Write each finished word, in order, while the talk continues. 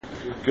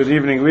Good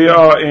evening. We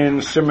are in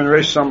Simen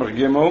Reish Samach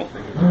Gimel.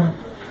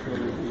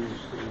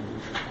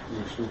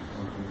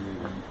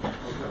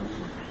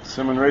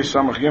 Simen Reish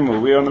Samach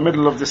Gimel. We are in the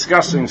middle of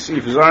discussing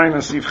Sif Zayin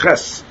and Sif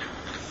Ches.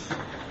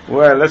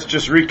 Well, let's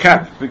just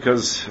recap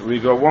because we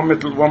got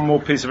one more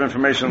piece of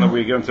information that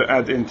we're going to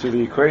add into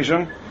the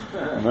equation,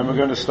 and then we're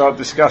going to start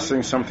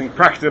discussing something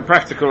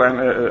practical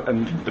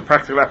and the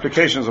practical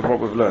applications of what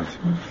we've learned.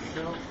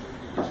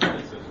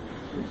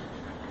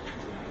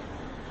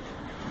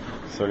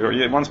 So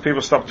once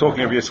people stop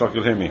talking of Yitzchak,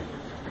 you'll hear me.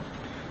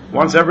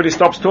 Once everybody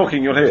stops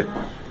talking, you'll hear.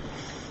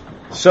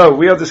 So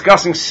we are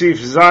discussing Sif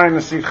Zayin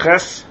and Sif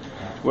Ches,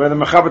 where the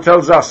Mechaber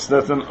tells us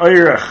that an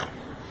Orach,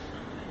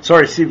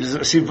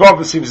 Sif Vav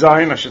and Sif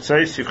Zayin, I should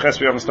say, Sif Ches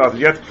we haven't started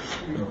yet.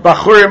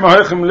 Bachurim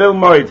ahoichem lil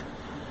moed,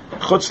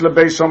 chutz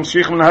lebeisom,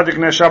 shichem lahadlik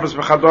ne Shabbos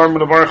v'chador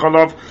melevarech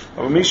olav,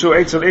 aber mishu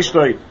eitzel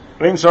ishtoi,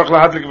 ein tzorch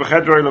lahadlik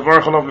v'chadroi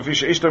levarech olav lefi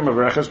she'ishtoi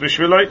mevareches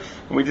b'shviloi.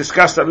 And we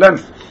discussed at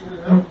length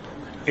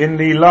in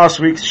the last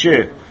week's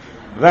Shiur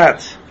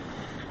that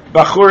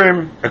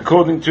Bachurim,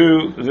 according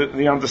to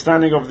the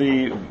understanding of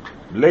the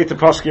later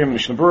poskim,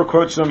 Mishnah Berurah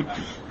quotes them,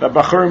 that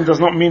Bachurim does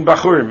not mean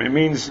Bachurim, it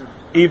means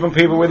even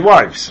people with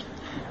wives,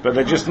 but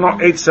they're just not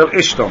Eitzel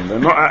Ishtom, they're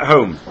not at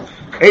home.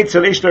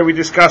 Eitzel Ishtom, we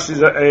discussed,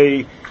 is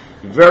a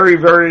very,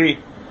 very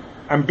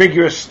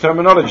ambiguous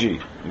terminology.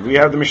 We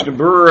have the Mishnah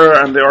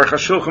Berurah and the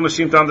Orach who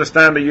seem to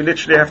understand that you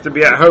literally have to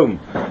be at home,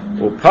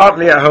 or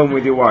partly at home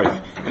with your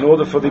wife, in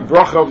order for the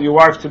bracha of your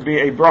wife to be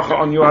a bracha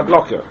on your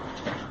adloka.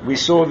 We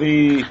saw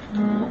the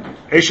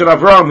Eshel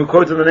Avram who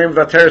quoted the name of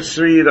that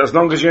territory that as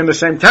long as you're in the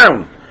same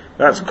town,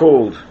 that's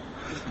called.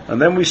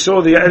 And then we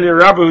saw the Eli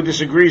Rabba who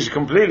disagrees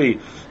completely.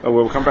 Oh,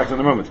 we'll come back to that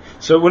in a moment.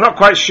 So we're not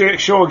quite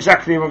sure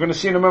exactly, and we're going to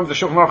see in a moment the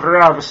Shulchan Aruch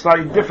Harav, a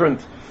slightly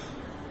different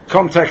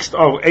context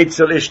of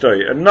Eitzel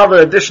Ishtoi. Another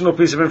additional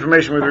piece of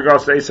information with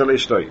regards to Eitzel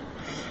Ishtoi.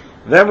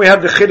 Then we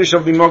have the Chiddush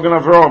of the Mogen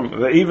Avram,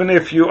 that even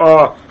if you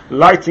are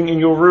lighting in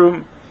your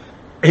room,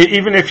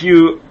 even if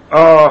you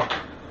are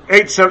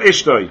Eitzel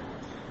Ishtoi,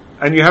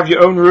 and you have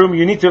your own room,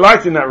 you need to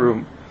light in that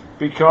room,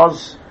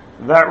 because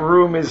that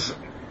room is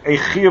a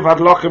Chiyuv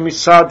Hadloka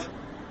Misad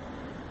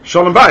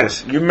Shalom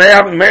Bayis. You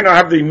may not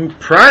have the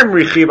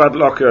primary Chiyuv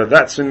Hadloka,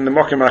 that's in the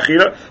Mokim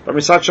Achila, but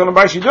Misad Shalom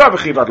Bayis you do have a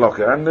Chiyuv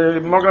Hadloka, and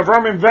the Mogen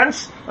Avram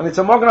invents, and it's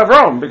a Mogen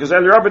Avram, because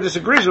Eli Rabba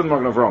disagrees with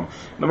Mogen Avram.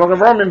 The Mogen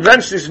Avram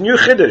invents this new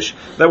Chiddush,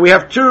 that we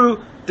have two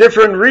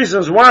different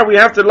reasons why we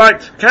have to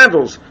light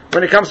candles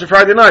when it comes to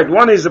Friday night.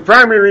 One is the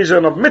primary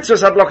reason of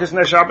Mitzvahs Hadlokas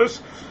Ne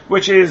Shabbos,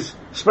 which is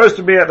supposed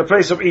to be at the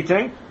place of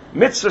eating.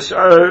 Mitzvahs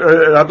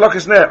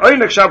Hadlokas Ne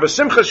Oinek Shabbos,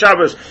 Simchas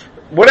Shabbos,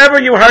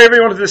 however you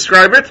want to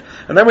describe it.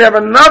 And then we have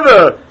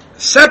another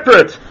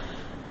separate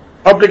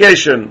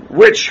obligation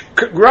which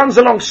runs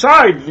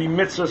alongside the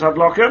Mitzvahs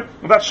Hadloka,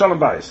 and that's Shalom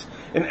Bayis.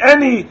 In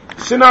any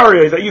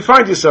scenario that you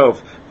find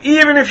yourself,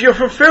 even if you've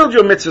fulfilled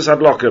your mitzvahs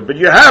hadloka, but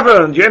you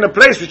haven't, you're in a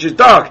place which is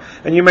dark,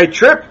 and you may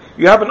trip,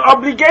 you have an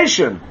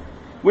obligation,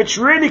 which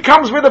really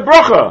comes with a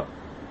bracha,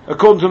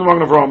 according to the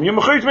Mogen Avram. You're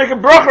mechuyev to make a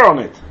bracha on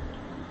it,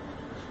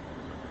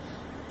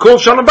 called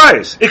Shalom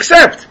Bayis.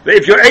 Except that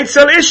if you're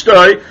Eitzel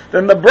Ishtoi,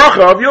 then the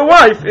bracha of your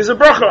wife is a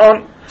bracha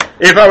on.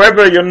 If,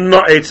 however, you're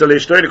not Eitzel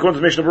Ishtoi,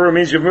 according to Mishnah Berurah,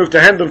 means you've moved to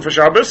Hendon for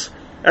Shabbos,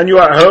 and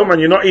you're at home, and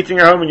you're not eating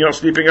at home, and you're not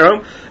sleeping at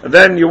home, and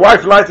then your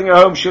wife lighting at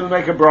home, she'll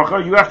make a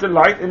bracha. You have to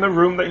light in the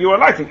room that you are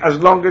lighting, as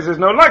long as there's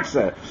no lights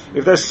there.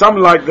 If there's some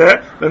light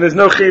there, then there's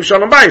no chiyuv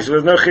shalom bayis. If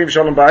there's no chiyuv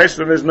shalom bayis,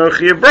 then there's no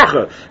chiyuv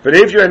bracha. But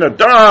if you're in a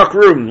dark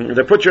room,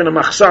 they put you in a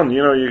machsan,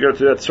 you go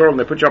to that store, and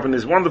they put you up in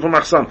this wonderful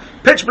machsan,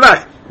 pitch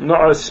black,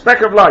 not a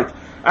speck of light,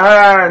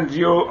 and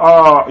you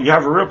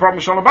have a real problem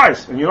with shalom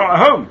bayis, and you're not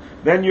at home,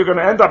 then you're going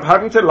to end up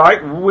having to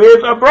light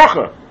with a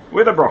bracha.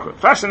 With a bracha.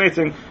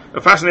 A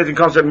fascinating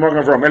concept in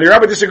Mogen Avram. Eli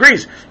Rabba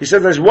disagrees. He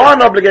says there's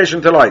one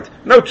obligation to light.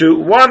 No two,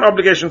 one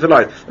obligation to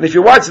light. And if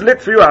your wife's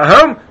lit for you at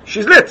home,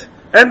 she's lit.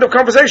 End of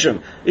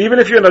conversation. Even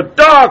if you're in a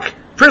dark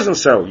prison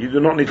cell, you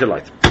do not need to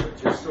light.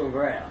 But you're still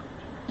there.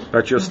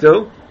 But you're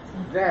still?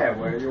 There,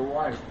 where your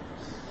wife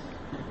is.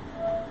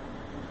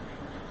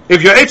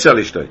 If you're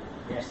Eitzel Ishtoi.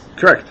 Yes.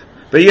 Correct.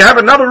 But you have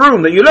another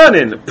room that you learn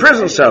in,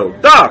 prison cell,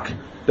 dark.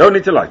 Don't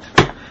need to light.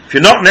 If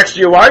you're not next to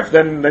your wife,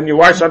 then your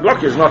wife's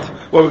adloka is not.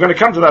 Well, we're going to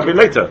come to that a bit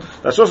later.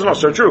 That's also not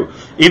so true.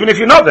 Even if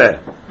you're not there.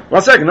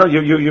 One second, no,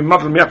 you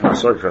muddled me up now.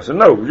 Sorry, Professor.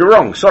 No, you're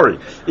wrong. Sorry.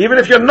 Even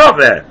if you're not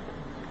there,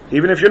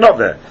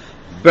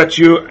 but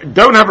you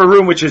don't have a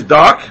room which is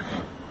dark,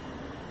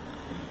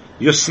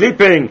 you're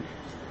sleeping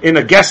in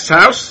a guest's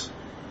house,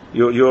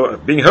 you're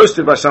being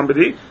hosted by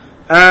somebody,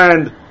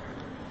 and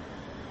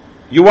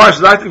your wife's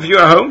lighting for you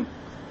at home,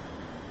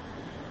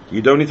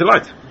 you don't need to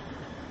light.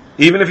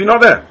 Even if you're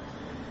not there.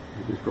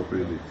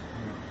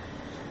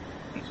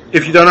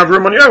 If you don't have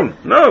room on your own,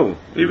 no.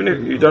 Even if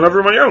you don't have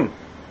room on your own,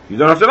 you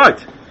don't have to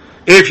light.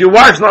 If your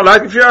wife's not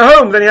lighting for you at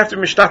home, then you have to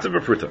mishtatev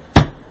b'pruta.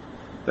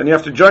 Then you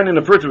have to join in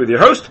a pruta with your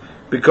host,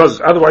 because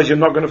otherwise you're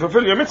not going to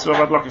fulfill your mitzvah of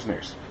adlokas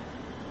neiros.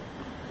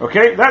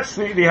 Okay, that's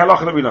the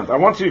halacha that we learned. I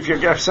want to, if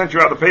I've sent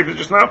you out the paper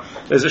just now,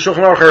 there's a Shulchan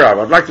Aruch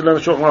Harav. I'd like to learn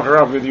the Shulchan Aruch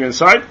Harav with you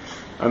inside.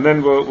 and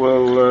then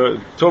we'll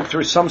talk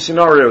through some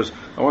scenarios.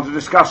 I want to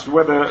discuss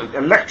whether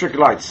electric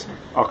lights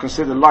are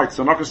considered lights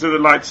or not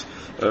considered lights.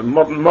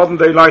 Modern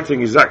day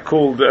lighting, is that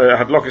called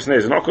hadlokas ner?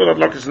 Is it not called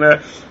hadlokas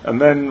ner? And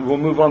then we'll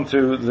move on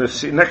to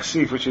the next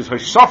sif, which is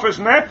hashofas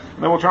ner,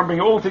 and then we'll try and bring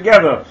it all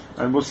together,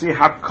 and we'll see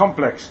how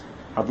complex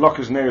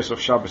hadlokas neris of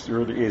Shabbos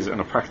really is in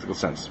a practical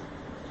sense.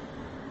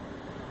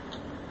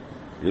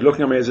 You're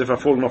looking at me as if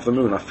I've fallen off the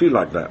moon. I feel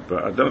like that,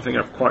 but I don't think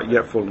I've quite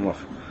yet fallen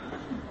off.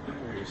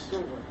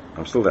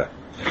 I'm still there.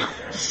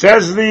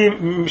 Says the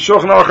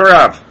Shulchan Aruch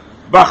Rav,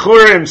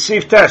 Bachurim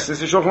Sif Tes.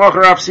 This is Shulchan Aruch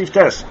Rav Sif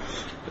Tes.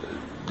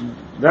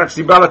 That's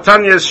the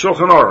Balatanya's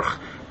Shulchan Aruch.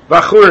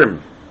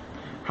 Bachurim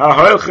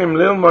HaHoilchim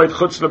Lilmoid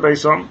Chutz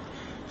LeBeisam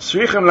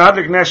Tzrichim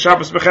Lahadlik Ner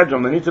Shabbos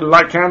Bechedron. They need to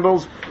light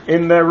candles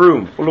in their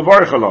room,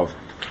 Ulevarich Alav,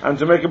 and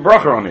to make a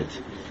bracha on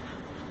it.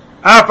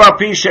 Af al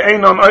pi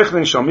she'einon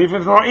oichlin sham, even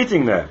if they're not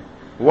eating there.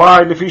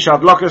 Why? Lefi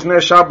shadlokas ner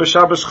Shabbos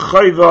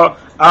chayva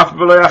af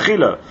b'lo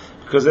achila.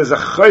 Because there's a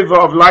chayva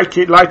of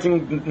lighting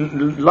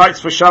lights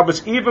for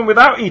Shabbos even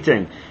without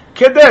eating.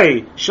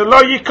 Kedei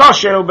shelo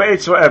yikashel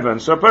be'etz v'evan.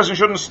 So a person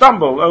shouldn't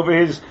stumble over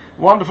his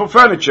wonderful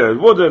furniture,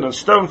 wooden and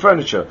stone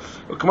furniture.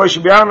 K'mo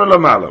shebi'anu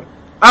l'malo.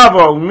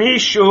 Avol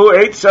mishu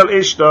eitzel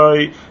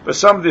ishtoi, but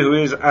somebody who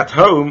is at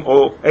home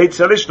or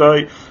eitzel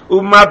ishtoi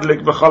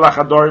umadlik b'chol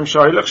achadorim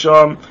shoylech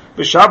sham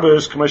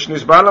b'Shabbos k'mo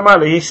shenisbar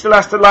l'malo. He still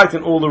has to light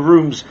in all the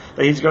rooms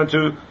that he's going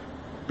to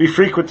be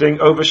frequenting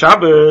over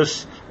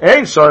Shabbos.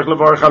 Ein sorich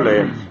levarich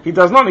aleim. He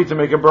does not need to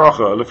make a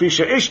bracha.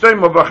 Lefisha ishtoi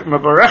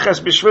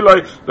mabareches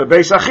b'shviloi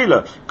bebeis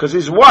achila, because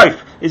his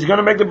wife is going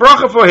to make the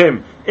bracha for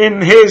him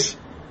in his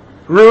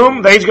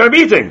room that he's going to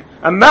be eating,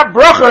 and that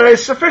bracha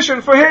is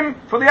sufficient for him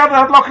for the other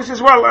hadlokas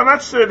as well. And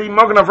that's the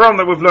Magen Avram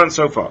that we've learned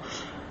so far.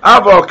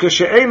 Aval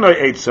kashe'enoi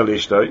eitzel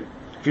ishtoi,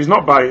 if he's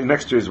not by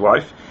next to his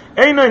wife,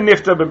 einoi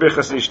nifta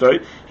bebichas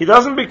ishtoi, he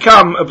doesn't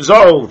become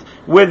absolved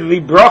with the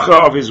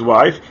bracha of his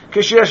wife.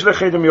 Kashe'esh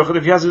lechedem yochad,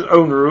 if he has his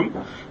own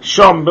room,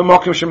 sham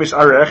b'mokim shemis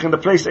arech, in the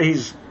place that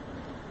he's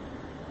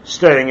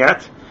staying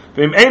at.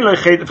 V'im ein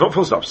lechedem,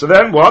 full stop. So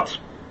then what?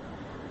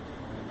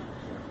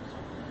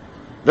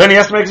 Then he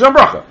has to make his own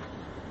bracha,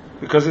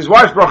 because his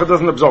wife's bracha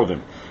doesn't absolve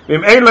him.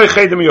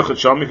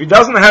 If he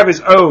doesn't have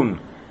his own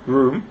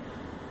room,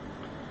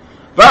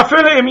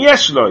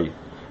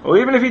 or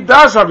even if he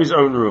does have his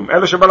own room,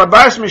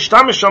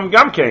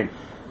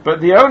 but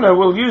the owner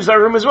will use that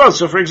room as well.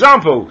 So, for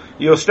example,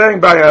 you're staying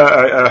by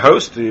a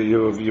host,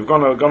 you've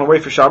gone away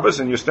for Shabbos,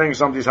 and you're staying in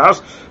somebody's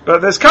house, but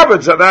there's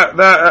cupboards that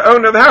the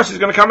owner of the house is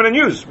going to come in and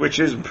use, which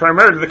is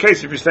primarily the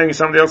case if you're staying in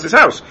somebody else's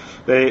house.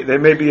 There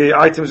may be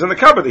items in the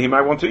cupboard that he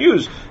might want to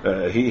use.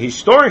 He's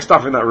storing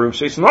stuff in that room,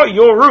 so it's not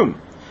your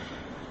room.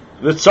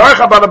 The tzarech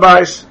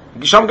ha-balabais,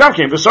 Gisham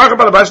Gamkin, the tzarech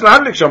ha-balabais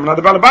lahadlik sham. Now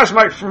the balabais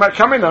might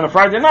come in on a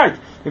Friday night.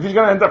 If he's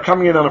going to end up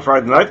coming in on a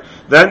Friday night,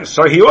 then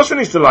so he also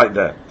needs to light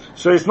there.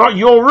 So it's not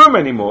your room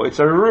anymore. It's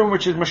a room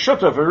which is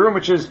mashutaf, a room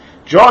which is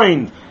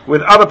joined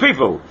with other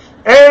people.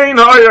 Then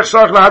the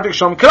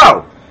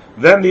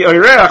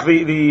Orach,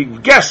 the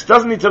guest,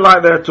 doesn't need to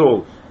light there at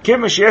all.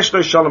 Since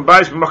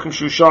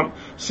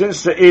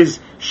there is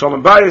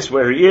shalom bayis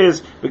where he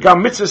is,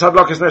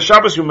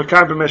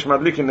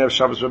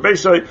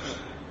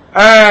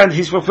 and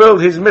he's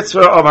fulfilled his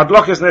mitzvah of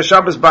hadlokas ner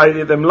Shabbos by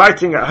them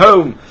lighting at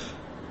home.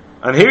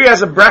 And here he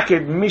has a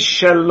bracket,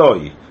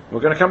 misheloi. We're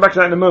going to come back to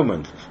that in a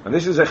moment. And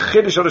this is a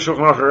chiddush of the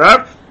Shulchan Aruch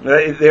Rav.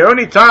 The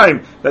only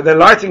time that they're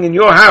lighting in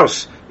your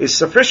house is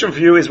sufficient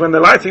for you is when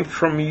they're lighting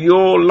from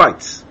your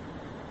lights.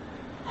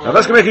 Now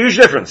that's going to make a huge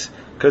difference,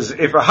 because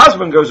if a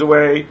husband goes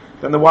away,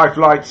 then the wife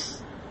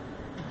lights.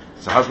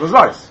 It's the husband's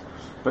lights.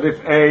 But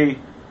if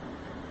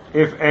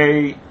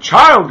a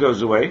child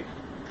goes away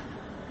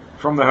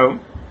from the home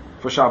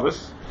for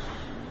Shabbos,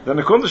 then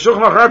according to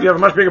Shulchan Aruch Rav, you have a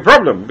much bigger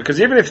problem, because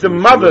even if the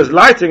mother's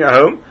lighting at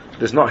home,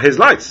 there's not his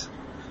lights.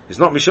 It's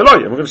not Mishaloi,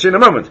 and we're going to see in a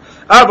moment.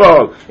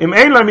 Avol, im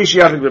ein la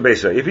mishiyachik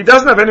bebeisa. If he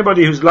doesn't have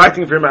anybody who's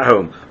lighting for him at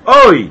home,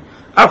 oi,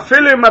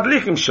 afilim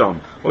madlikim sham,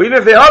 or even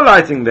if they are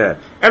lighting there,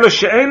 elo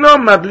she'eno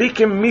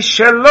madlikim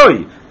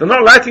mishaloi, they're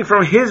not lighting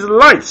from his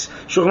lights.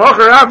 Shulchan Aruch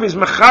Rav is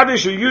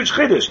mechadish, a huge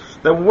chiddush,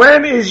 that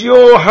when is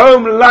your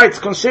home lights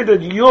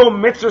considered your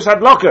mitzvahs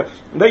hadloka,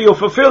 that you've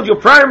fulfilled your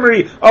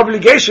primary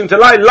obligation to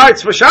light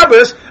lights for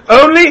Shabbos,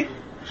 only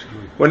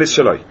when it's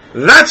shaloi.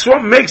 That's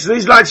what makes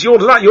these lights your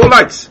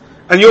lights.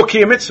 And your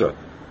key mitzvah.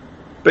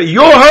 But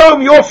your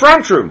home, your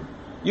front room,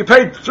 you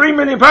paid $3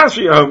 million for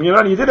your home,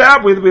 and you did it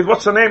out with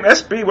what's her name,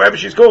 SB, whatever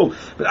she's called.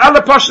 But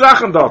alle posh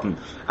Sachen dorten.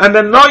 And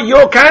they're not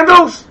your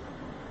candles?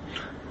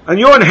 And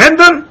you're in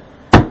Hendon?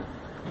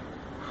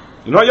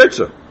 You're not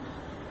Yotzer.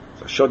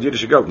 So shot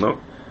Yiddish Geld, no?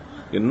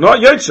 You're not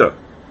Yotzer.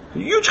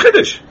 Huge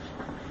chiddush.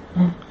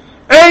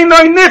 Ein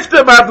no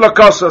nifta bad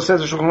lakosa,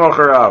 says the Shulchan Aruch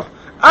Rav.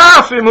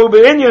 But even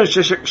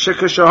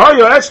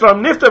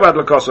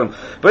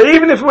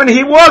if when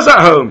he was at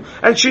home,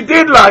 and she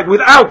did light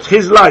without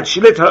his light,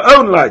 she lit her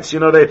own lights,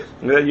 you're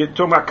talking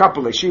about a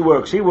couple, she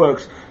works, he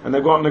works, and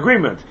they've got an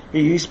agreement.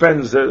 He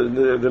spends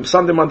the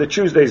Sunday, Monday,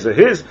 Tuesdays are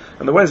his,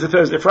 and the Wednesday,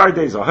 Thursday,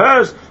 Fridays are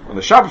hers, and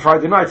the Shabbat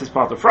Friday night is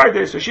part of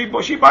Friday, so she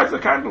buys the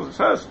candles, it's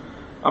hers.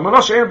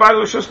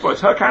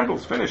 It's her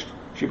candles, finished.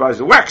 She buys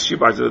the wax, she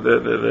buys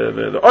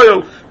the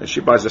oil, and she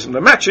buys the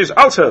matches,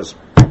 all hers.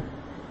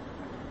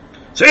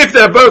 So if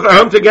they're both at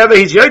home together,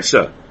 he's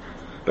Yotzer.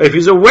 But if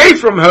he's away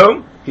from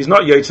home, he's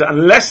not Yotzer,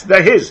 unless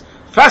they're his.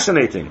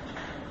 Fascinating.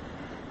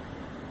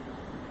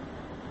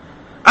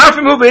 So if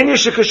for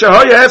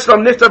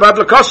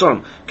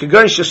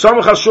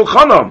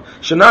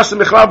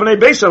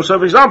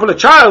example, a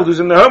child who's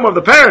in the home of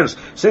the parents,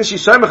 since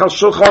she's Samech al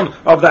Shulchan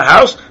of the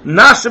house,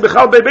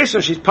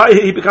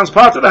 he becomes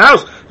part of the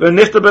house.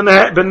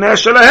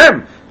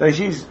 Then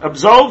she's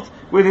absolved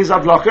with his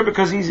adlaka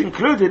because he's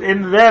included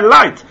in their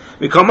light.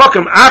 But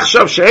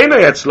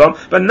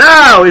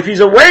now, if he's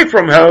away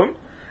from home,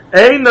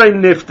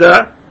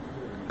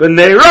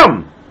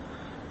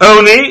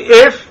 only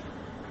if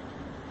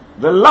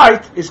the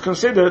light is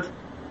considered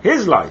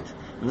his light.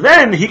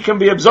 Then he can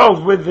be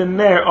absolved with the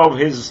ner of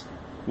his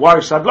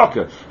wife's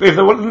adlaka. But if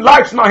the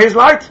light's not his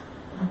light,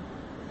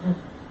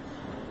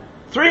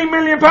 £3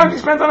 million he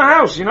spent on a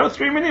house,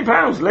 £3 million.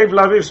 Lev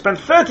Laviv spent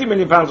 £30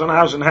 million on a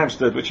house in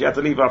Hampstead, which he had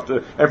to leave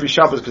after every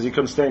Shabbos because he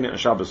couldn't stay in it on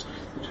Shabbos.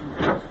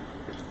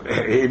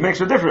 It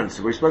makes a difference.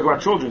 We spoke about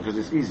children because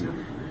it's easy.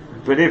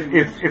 But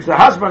if the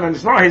husband and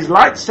it's not his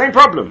light, same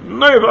problem.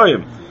 No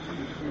Yavayim.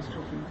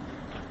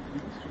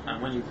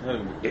 And when he's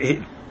home,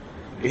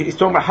 he's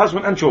talking about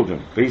husband and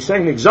children. But he's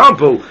saying an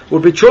example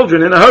would be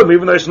children in a home,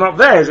 even though it's not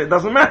theirs. It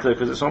doesn't matter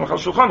because it's on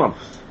Shulchan.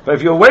 But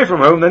if you're away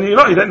from home, then you're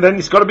not. Then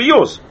it's got to be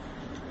yours.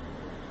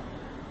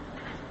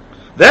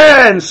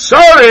 Then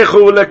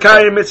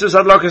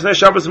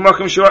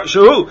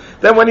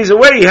when he's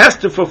away, he has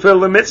to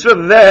fulfill the mitzvah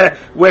there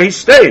where he's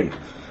staying.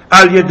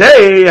 Al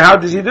Yedei, how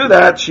does he do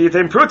that? He gives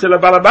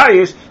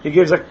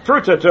a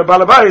pruta to a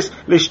balabais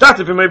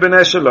lishtatif b'mei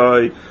b'nei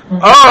shaloi.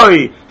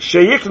 Oy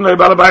sheyiknoi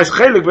balabais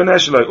chelik b'nei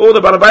shaloi. All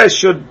the balabais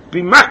should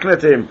be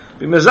maknatim,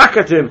 be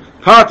mezakatim,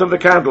 part of the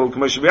candle.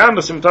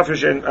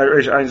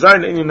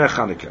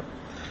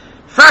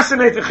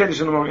 Fascinating chiddush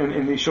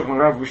in the Shulchan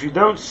Aruch, which we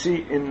don't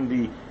see in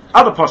the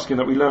other poskim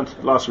that we learned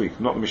last week.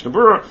 Not the Mishnah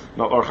Berurah,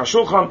 not Orach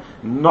HaShulchan,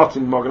 not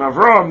in Magen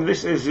Avraham.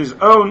 This is his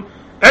own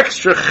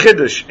extra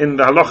chiddush in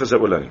the halachas that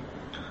we're learning.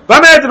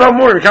 Bameh Devar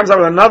Murim, he comes out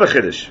with another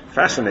chiddush.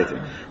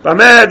 Fascinating.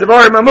 Bameh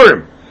Devar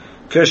Murim.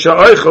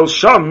 K'sha'oichel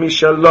sham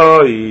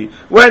mishaloi.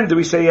 When do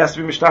we say he has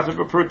to be mishtatev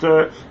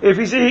b'pruta? If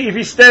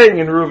he's staying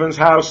in Reuven's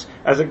house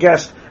as a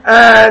guest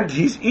and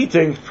he's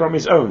eating from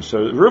his own. So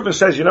Reuven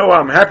says,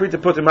 I'm happy to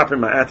put him up in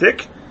my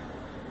attic,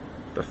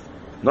 but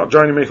not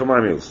joining me for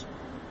my meals.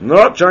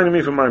 Not joining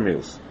me for my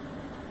meals.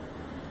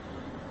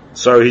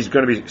 So he's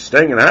going to be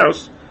staying in the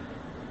house,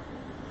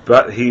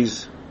 but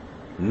he's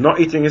not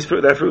eating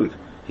their food.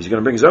 He's going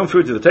to bring his own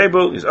food to the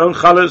table, his own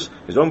challahs,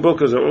 his own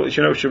bulkas,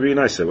 should be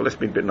nicer. Well, let's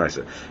be a bit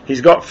nicer.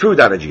 He's got food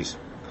allergies.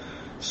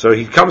 So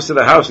he comes to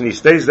the house and he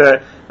stays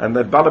there, and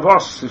the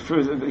balabas, his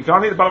food, he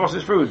can't eat the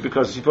balabas' food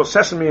because he puts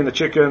sesame in the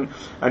chicken,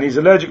 and he's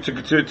allergic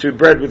to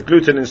bread with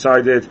gluten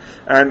inside it,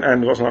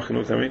 and what's not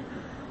going to tell me?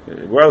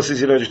 What else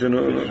is he allergic to?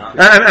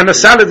 And the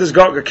salad has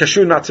got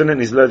cashew nuts in it, and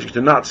he's allergic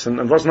to nuts,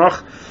 and what's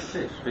noch?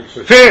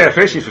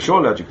 Fish he's for sure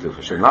allergic to,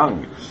 for sure.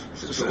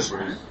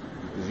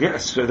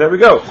 Yes, so there we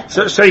go.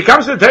 So he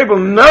comes to the table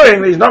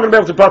knowing that he's not going to be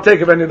able to partake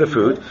of any of the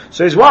food.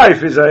 So his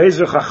wife is a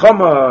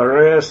chachama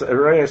reyes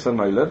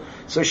and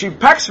so she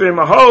packs for him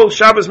a whole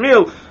Shabbos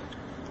meal,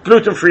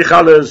 gluten-free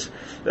challahs,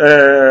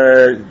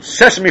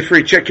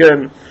 sesame-free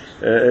chicken,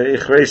 no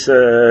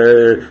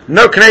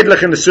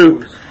knedlich in the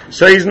soup.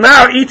 So he's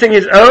now eating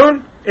his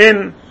own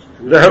in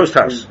the host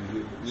house.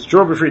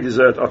 Strawberry-free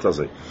dessert,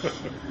 atazi.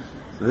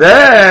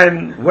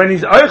 Then, when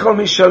he's oichel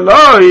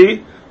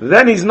mishaloi,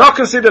 then he's not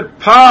considered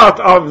part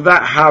of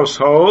that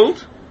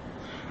household,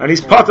 and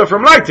he's part of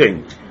from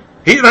lighting.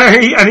 He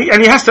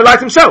has to light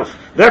himself.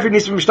 Therefore, he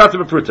needs to be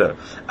mishtatev b'pruta.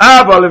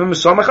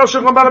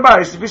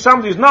 If he's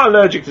somebody who's not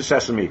allergic to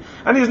sesame,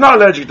 and he's not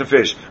allergic to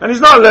fish, and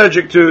he's not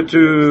allergic to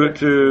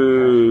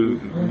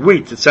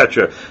wheat,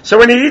 etc. So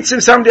when he eats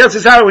in somebody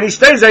else's house, when he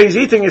stays there, he's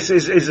eating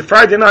his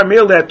Friday night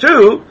meal there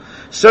too.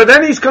 So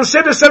then he's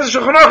considered, says the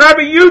Shulchan Aruch, have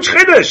a huge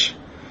chiddush.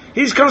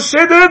 He's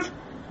considered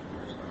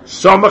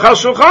Somach al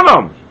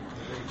Shulchanom.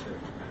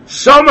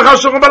 Somach al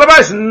Shulchan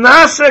Balabais.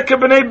 Nase ke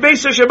b'nei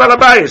beisa she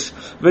Balabais.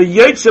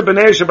 V'yetze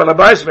b'nei she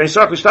Balabais.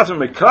 V'yisach l'shtatem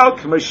mekal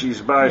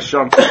k'meshis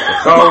ba'asham.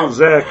 V'chol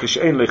zeh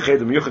k'she'en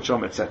le'chedem yuchat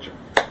shom, etc.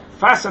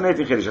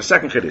 Fascinating chiddush. A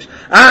second chiddush.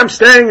 I'm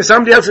staying in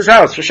somebody else's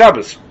house for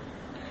Shabbos,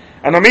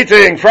 and I'm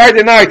eating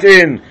Friday night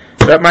in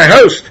my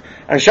host,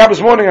 and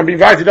Shabbos morning I'm being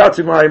invited out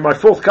to my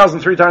fourth cousin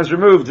 3 times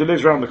removed who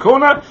lives around the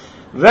corner.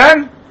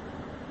 Then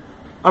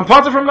I'm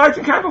part of from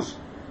lighting candles.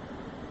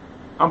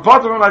 I'm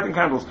part of lighting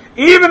candles.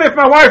 Even if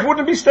my wife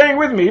wouldn't be staying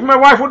with me, even my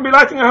wife wouldn't be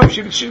lighting at home,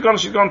 she's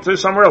gone to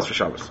somewhere else for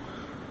Shabbos.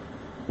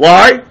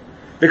 Why?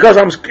 Because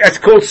it's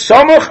called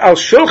Samach al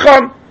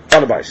Shulchan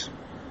Balabais.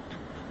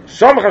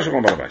 Samach al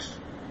Shulchan Balabais.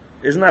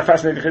 Isn't that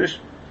fascinating, Chiddush?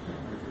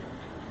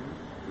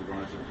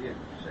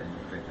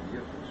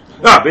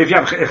 No, but if you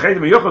have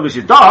Chedem Yochel, which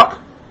is dark,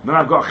 then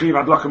I've got Chiv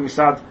Adlachim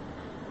Misad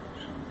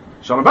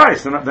Shalom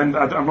Bayis, then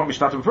I'm not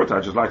Mishtat B'Pruta,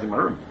 I just light in my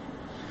room.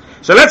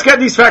 So let's get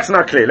these facts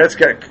now clear. Let's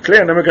get clear,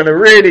 and then we're going to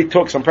really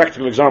talk some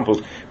practical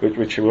examples,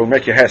 which will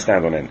make your hair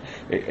stand on end.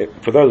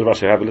 For those of us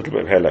who have a little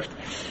bit of hair left.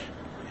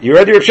 You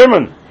ready, Reb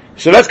Shimon?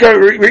 So let's go,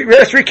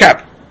 let's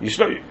recap.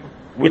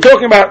 We're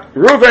talking about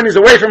Reuven is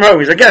away from home,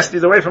 he's a guest,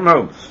 he's away from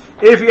home.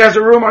 If he has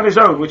a room on his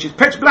own, which is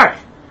pitch black,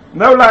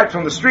 no light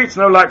from the streets,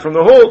 no light from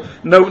the hall,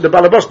 no, the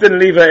balabos didn't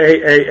leave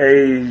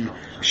a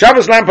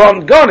Shabbos lamp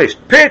on,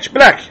 garnished, pitch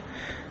black,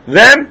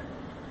 then,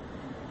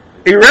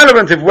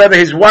 irrelevant of whether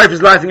his wife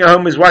is lighting at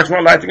home, his wife's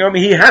not lighting at home,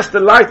 he has to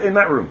light in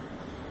that room.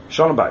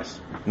 Shalom Bayis.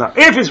 Now,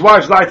 if his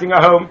wife's lighting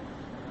at home,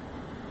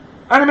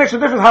 and it makes a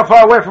difference how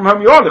far away from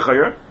home you are,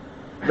 L'chayr,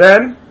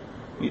 then,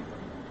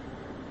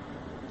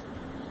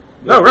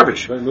 no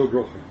rubbish.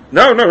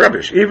 No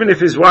rubbish. Even if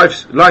his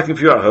wife's lighting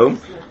for you at home,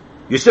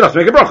 you still have to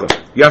make a bracha.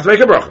 You have to make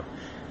a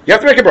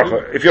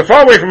bracha. If you're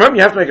far away from home,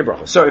 you have to make a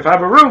bracha. So if I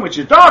have a room which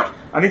is dark,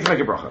 I need to make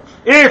a bracha.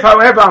 If,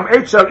 however, I'm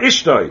Eitzel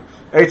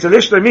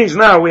Ishtoi means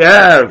now we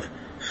have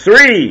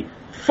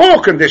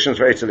 4 conditions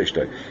for Eitzel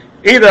Ishtoi.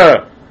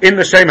 Either in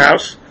the same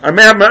house, I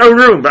may have my own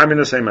room, but I'm in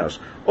the same house.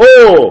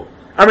 Or,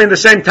 I'm in the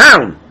same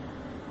town,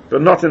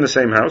 but not in the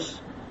same house.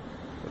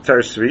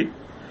 Teres Tzvi.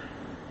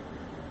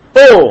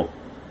 Or,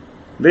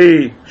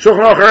 the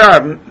Shulchan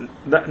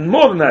Aruch,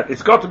 more than that,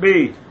 it's got to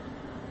be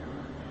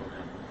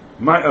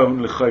my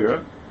own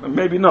l'chayra.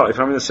 Maybe not. If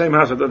I'm in the same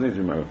house, it doesn't need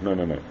to be my own.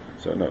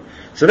 No.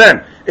 So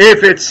then,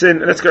 if it's in,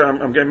 let's go.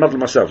 I'm getting muddled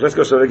myself. Let's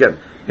go slowly again.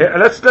 Here,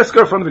 let's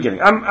go from the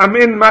beginning. I'm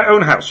in my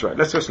own house, right?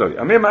 Let's go slowly.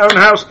 I'm in my own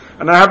house,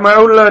 and I have my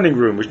own learning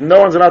room, which no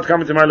one's allowed to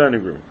come into my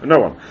learning room. No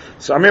one.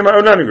 So I'm in my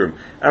own learning room,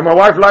 and my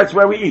wife lights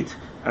where we eat.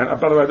 And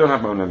by the way, I don't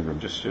have my own learning room.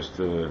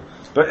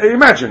 But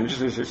imagine,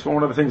 it's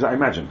one of the things I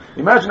imagine.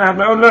 Imagine I have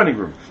my own learning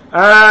room,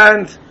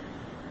 and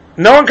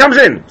no one comes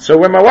in. So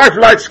when my wife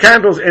lights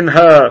candles in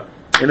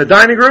the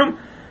dining room,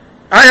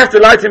 I have to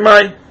light in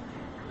my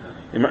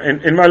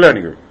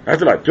learning room. I have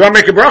to light. Do I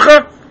make a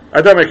bracha?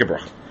 I don't make a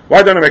bracha.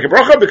 Why don't I make a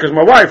bracha? Because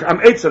my wife, I'm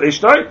Eitzel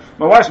Ishtoi,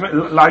 my wife's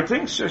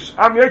lighting,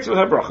 I'm Eitzel with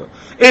her bracha.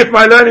 If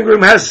my learning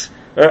room has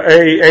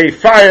a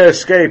fire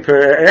escape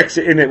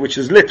exit in it which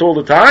is lit all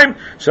the time,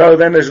 so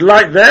then there's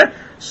light there,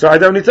 so I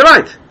don't need to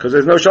light because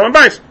there's no shalom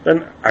bayis.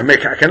 Then I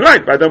can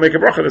light, but I don't make a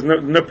bracha. There's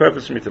no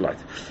purpose for me to light.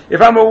 If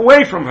I'm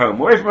away from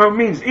home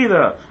means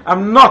either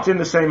I'm not in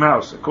the same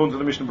house according to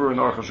the Mishnah Berurah and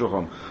Orach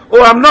Shulchan,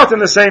 or I'm not in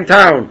the same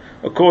town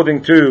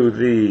according to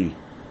the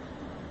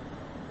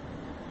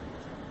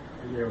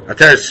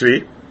Teres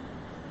Tzvi.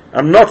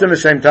 I'm not in the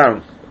same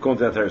town according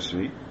to the Teres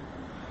Tzvi,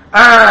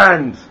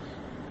 and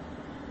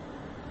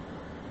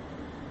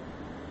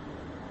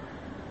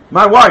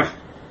my wife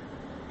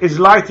is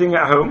lighting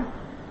at home,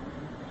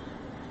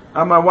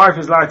 I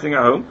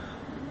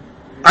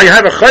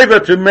have a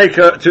chayva to make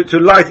to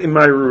light in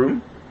my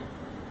room,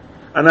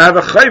 and I have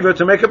a chayva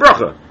to make a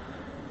bracha,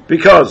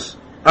 because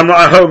I'm not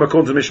at home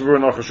according to Mishnah Berurah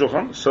and Orach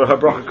Shulchan, so her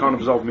bracha can't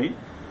absolve me,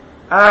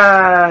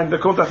 and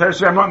according to Teres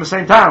Tzvi, I'm not in the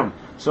same town,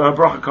 so her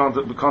bracha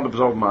can't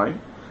absolve mine,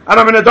 and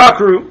I'm in a dark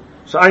room,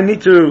 so I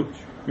need to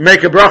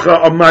make a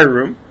bracha on my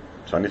room,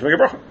 so I need to make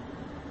a bracha.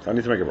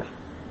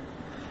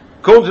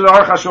 According to the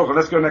Orach HaShulchan,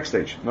 let's go next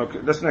stage. No,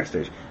 that's the next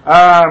stage.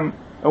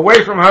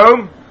 Away from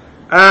home,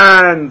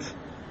 and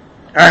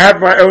I have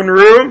my own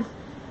room,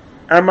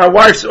 and my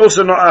wife's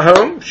also not at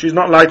home. She's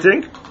not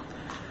lighting.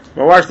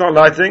 My wife's not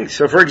lighting.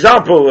 So, for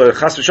example,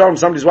 Chas v'Shalom,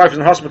 somebody's wife is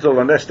in hospital,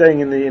 and they're staying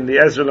in the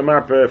Ezra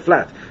Lamar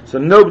flat. So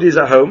nobody's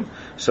at home.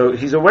 So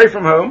he's away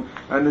from home,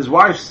 and his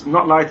wife's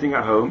not lighting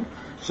at home.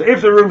 So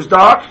if the room's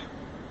dark,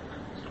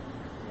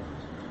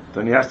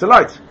 then he has to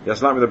light. He has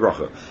to light with a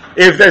bracha.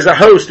 If there's a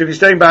host, if he's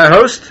staying by a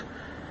host,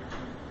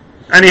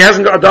 and he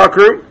hasn't got a dark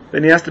room,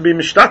 then he has to be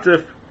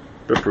mishtatev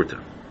b'pruta.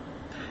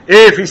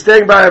 If he's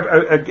staying by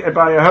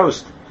a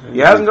host, he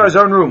hasn't got his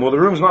own room, or the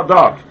room's not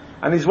dark,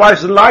 and his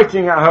wife's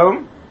lighting at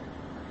home,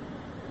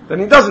 then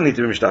he doesn't need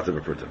to be mishtatev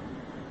b'pruta,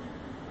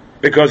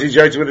 because he's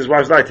joined with his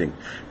wife's lighting.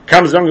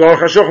 Comes along the Orach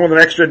HaShulchan with an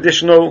extra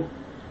additional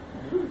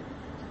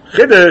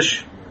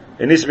chiddush,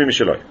 it needs to be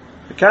mishaloi.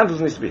 The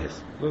candles needs to be his.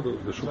 No,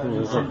 the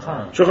Shulchan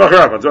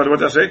Aruch. What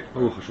did I say?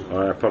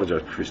 I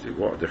apologize profusely.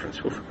 What a difference.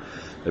 Oof.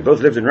 They both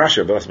lived in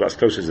Russia, but that's about as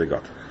close as they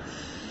got.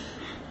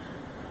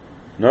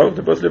 No,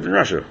 they both lived in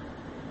Russia.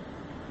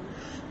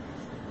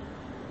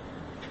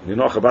 You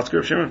know Chabad's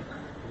Reb Shimon?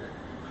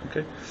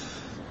 Okay.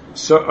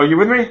 So, are you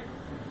with me?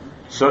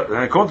 So,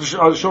 according to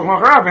Shulchan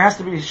Aruch, it has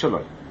to be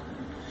Shalom.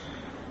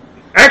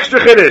 Extra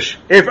Chiddush.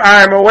 If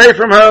I'm away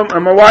from home,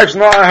 and my wife's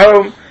not at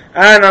home,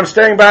 and I'm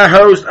staying by a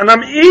host, and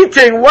I'm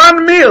eating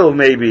one meal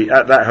maybe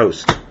at that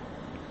host.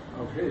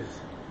 Of his.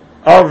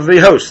 Of the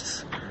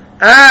hosts.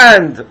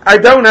 and I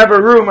don't have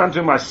a room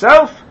unto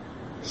myself,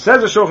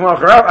 says the Shulchan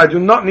Aruch Rav, I do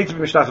not need to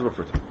be Mishtatev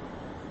B'Pruti.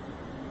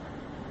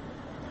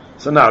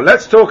 So now,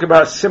 let's talk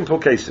about simple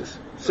cases.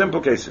 Simple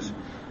cases.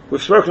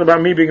 We've spoken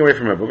about me being away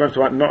from him. We're not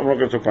going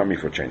to talk about me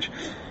for a change.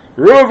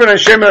 Reuven and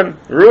Shimen,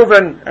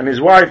 Reuven and his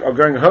wife are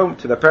going home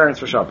to their parents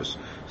for Shabbos.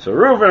 So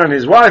Reuven and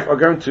his wife are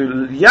going to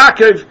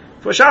Yaakov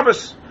for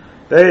Shabbos.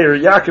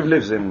 Yaakov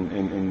lives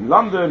in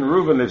London,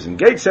 Reuven lives in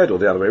Gateshead, or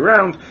the other way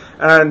around,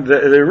 and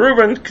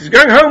Reuven is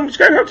going home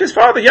to his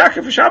father,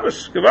 Yaakov, for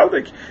Shabbos,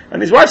 Gewaldig,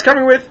 and his wife's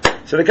coming with.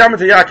 So they come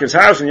into Yaakov's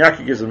house, and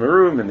Yaakov gives them a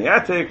room in the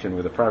attic, and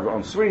with a private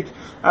ensuite,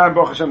 and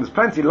Baruch Hashem, there's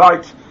plenty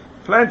light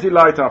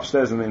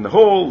upstairs and in the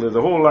hall. There's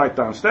a hall light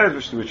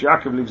downstairs, which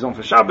Yaakov leaves on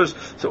for Shabbos.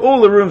 So all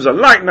the rooms are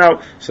light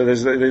now. So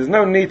there's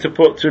no need to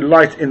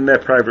light in their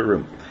private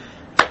room.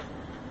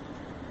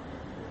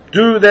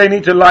 Do they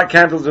need to light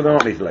candles, or do they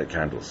not need to light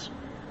candles?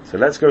 So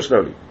let's go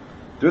slowly.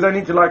 Do they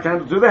need to light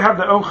candles? Do they have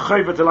their own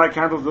chayva to light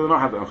candles? Do they not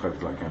have their own chayva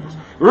to light candles?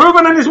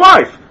 Reuben and his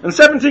wife and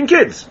 17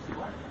 kids.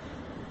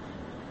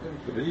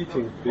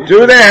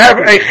 Do they have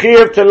a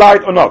chiyuv to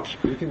light or not?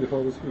 Eating the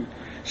father's food.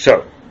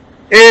 So,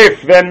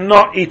 if they're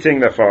not eating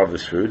their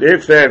father's food,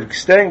 if they're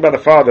staying by the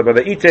father, but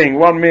they're eating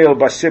one meal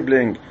by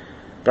sibling,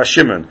 by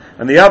Simen,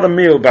 and the other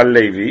meal by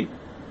Levi,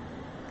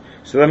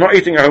 so they're not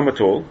eating at home at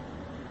all,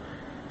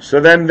 so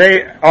then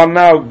they are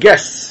now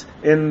guests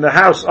in the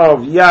house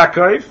of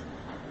Yaakov.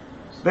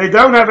 They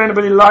don't have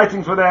anybody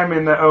lighting for them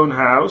in their own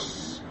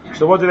house.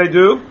 So what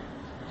do?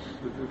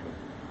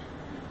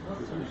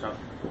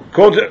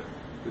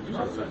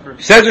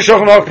 Says the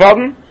Shulchan Aruch,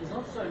 pardon?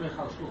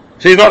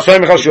 So he's not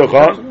Soymech al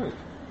Shulchan.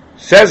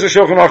 Says the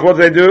Shulchan Aruch, what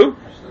do?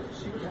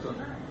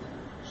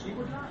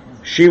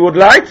 She would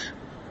light?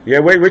 Yeah,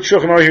 wait, which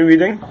Shulchan Aruch are you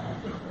reading?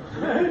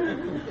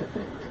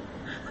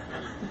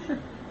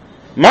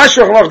 My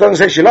Shulchan Aruch doesn't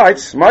say she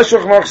lights. My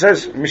Shulchan Aruch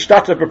says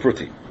Mishtatev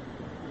B'Pruti.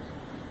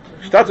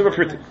 Mishtatev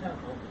B'Pruti.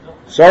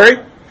 Sorry?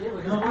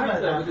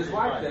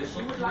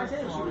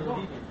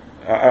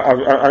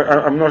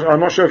 I'm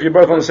not sure if you're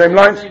both on the same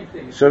lines.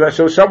 So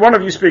one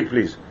of you speak,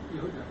 please.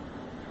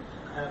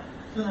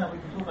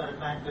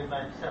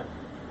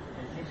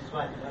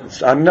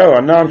 I know.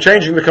 I'm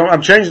changing the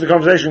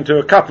conversation to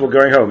a couple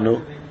going home.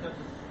 No.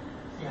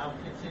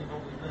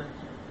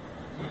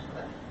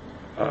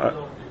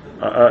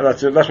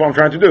 That's what I'm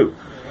trying to do.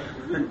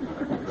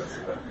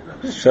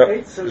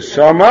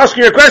 So I'm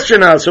asking you a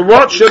question now. So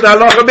what should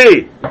halacha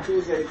be?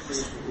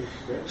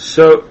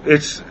 So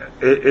it's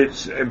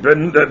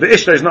the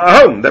Ishta is not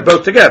at home. They're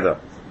both together.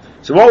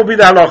 So what will be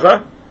the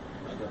halacha?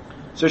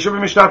 So it should be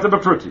Mishtatev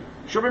B'Pruti.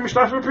 Should be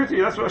Mishtatev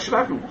B'Pruti. That's what should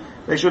happen.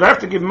 They should have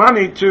to give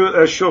money to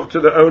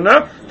the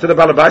owner, to the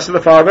balabais, to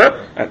the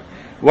father. And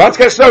let's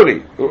get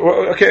slowly.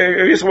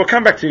 Okay, we'll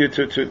come back to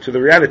the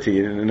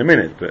reality in a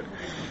minute. But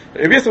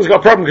if Yisrael's got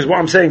a problem because what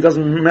I'm saying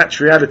doesn't match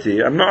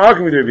reality, I'm not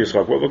arguing with you,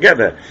 Yisrael. We'll get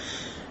there.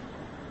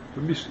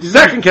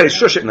 Second case,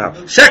 shush it now.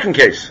 Second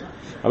case.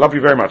 I love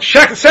you very much.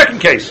 Second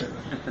case.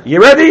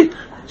 You ready?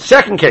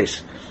 Second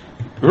case.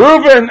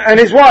 Reuven and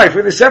his wife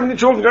with his 70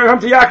 children going home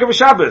to Yaakov for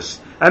Shabbos,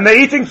 and they're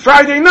eating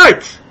Friday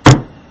night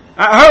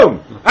at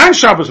home and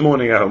Shabbos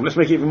morning at home. Let's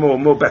make it even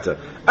more better.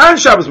 And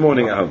Shabbos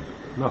morning at home.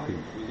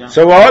 Nothing.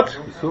 So what?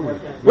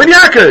 With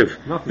Yaakov.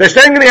 Nothing. They're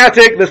staying in the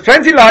attic. There's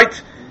plenty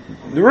light.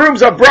 The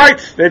rooms are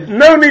bright. There's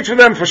no need for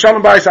them for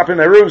shalom bayis up in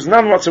their rooms.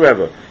 None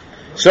whatsoever.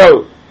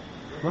 So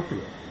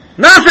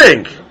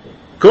nothing.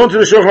 According to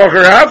the Shulchan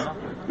Aruch Rav,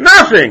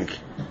 nothing.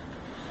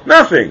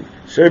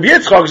 So Rabbi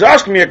Yitzchak is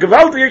asking me a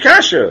gewaltige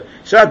kasha.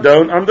 So I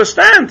don't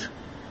understand.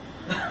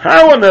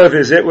 How on earth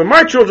is it when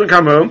my children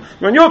come home,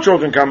 when your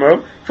children come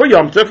home, for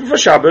Yom Tov and for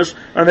Shabbos,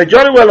 and they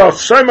jolly well are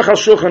Soymech al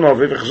Shulchan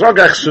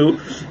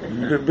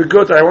Aruch, be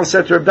good. I once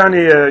said to Reb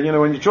Danny,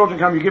 when your children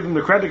come, you give them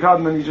the credit card,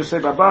 and then you just say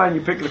bye-bye, and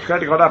you pick the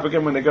credit card up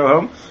again when they go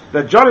home.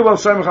 They're jolly well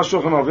Soymech al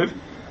Shulchan Aruch.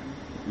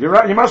 You're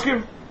right, you must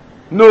give?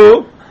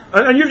 No.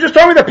 And you've just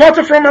told me the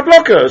potter from a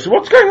blocker, so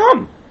what's going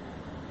on?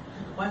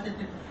 Why is it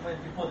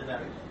before the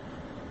marriage?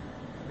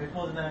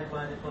 Before the marriage,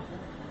 why is it potter?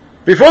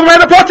 Before the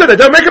marriage, potter, they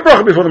don't make a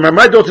bracha before the marriage.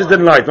 My daughters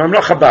didn't light. I'm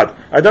not Chabad.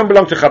 I don't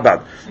belong to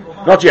Chabad.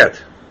 Not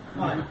yet.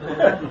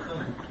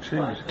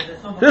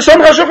 There's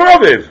some Shulchan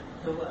Aruch.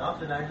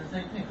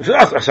 So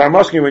I'm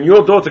asking you, when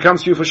your daughter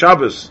comes to you for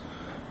Shabbos,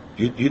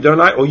 you don't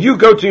light, or you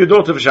go to your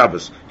daughter for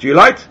Shabbos, do you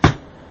light?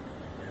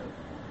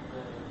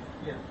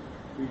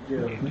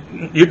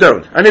 You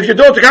don't. And if your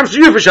daughter comes to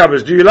you for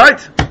Shabbos, do you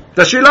light?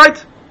 Does she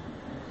light?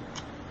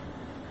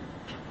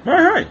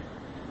 Right.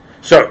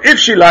 So if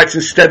she lights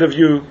instead of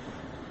you,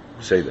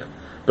 say that.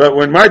 But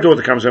when my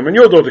daughter comes home, and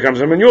your daughter comes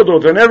home, and your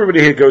daughter, and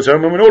everybody here goes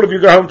home, and when all of you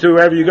go home to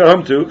wherever you go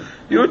home to,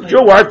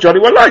 your wife jolly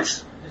well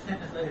lights.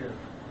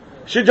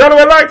 She jolly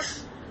well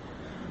lights.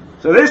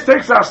 So this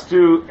takes us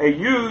to a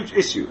huge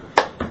issue.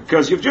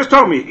 Because you've just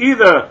told me,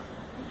 either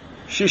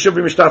she should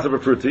be Mishtatev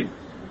B'Pruti,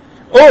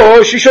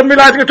 or she shouldn't be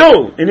lighting at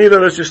all in either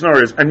of those two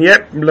scenarios. And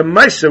yet,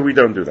 L'maisa, we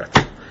don't do that.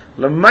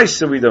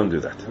 L'maisa,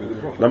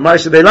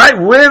 they light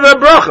with a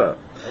bracha.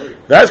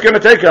 That's going to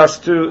take us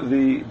to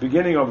the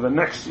beginning of the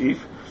next Eve,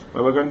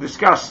 where we're going to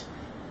discuss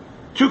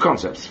two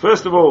concepts.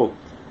 First of all,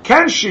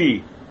 can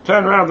she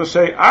turn around and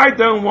say, I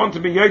don't want to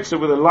be yotze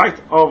with the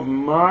light of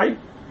my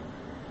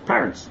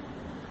parents?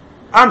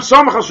 I'm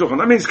samach al shulchan.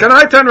 That means, can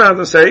I turn around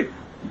and say,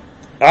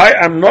 I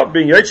am not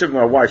being yotze with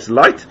my wife's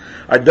light.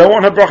 I don't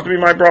want her bracha to be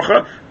my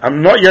bracha.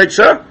 I'm not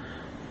yotze.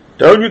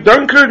 Don't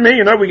include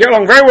me. We get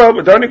along very well,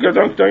 but don't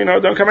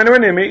come anywhere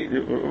near me.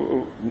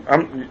 Your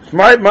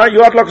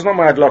adlocker is not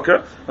my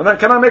adlocker. And then,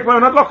 can I make my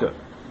own adlocker?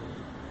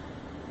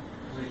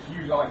 If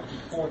you like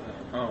before that.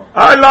 Oh.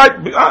 I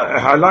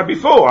like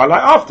before. I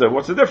like after.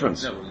 What's the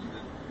difference? No,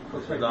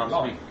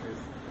 last week.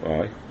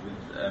 Why?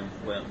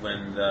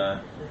 When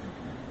the...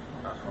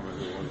 I can't remember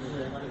who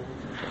it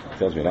was.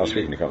 Tells me last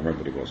week and you can't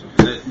remember what it was.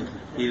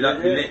 He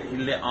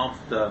lit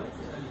after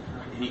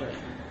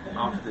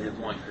his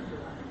wife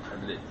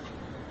had lit.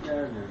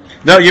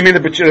 No, you mean the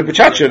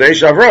B'chacha, the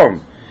Eish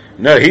Avram.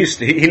 No, he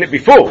lit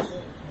before.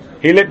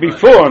 He lit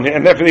before,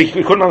 and therefore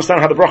he couldn't understand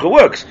how the bracha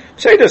works.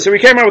 So he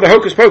came out with a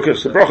hocus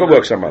pocus. The bracha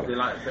works somehow.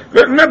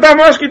 But I'm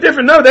asking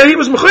different. No, there he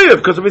was mechuyev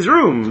because of his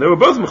room. They were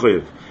both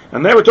mechuyev,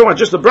 and they were talking about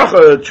just the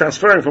bracha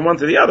transferring from one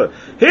to the other.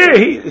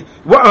 Here,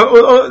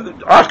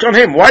 ask on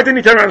him. Why didn't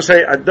he turn around and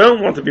say, "I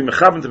don't want to be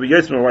mechavan to be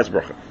yotze with my wife's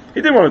bracha"? He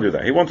didn't want to do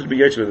that. He wanted to be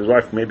yotze with his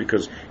wife, maybe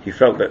because he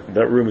felt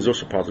that room is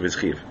also part of his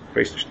chiyuv.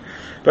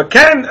 But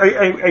can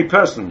a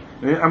person,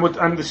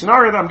 and the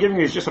scenario that I'm giving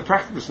you is just a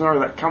practical scenario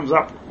that comes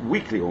up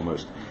weekly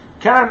almost.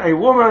 Can a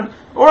woman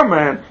or a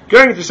man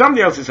going into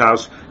somebody else's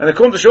house, and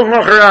according to Shulchan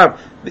Aruch,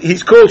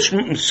 he's called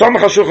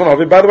Samach Shulchan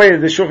Aruch. By the way,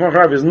 the Shulchan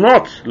Aruch is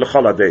not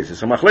L'chol HaDeis.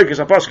 It's a Machlekes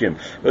HaPoskim.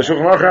 The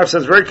Shulchan Aruch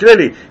says very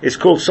clearly, it's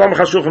called Samach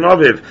Shulchan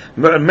Aruch.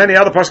 Many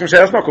other Poskim say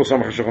that's not called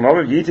Samach Shulchan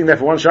Aruch. You're eating there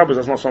for one Shabbos,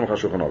 that's not Samach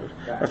Shulchan Aruch.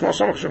 That's not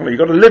Samach Shulchan Aruch. You've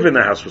got to live in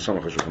the house for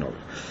Samach Shulchan Aruch.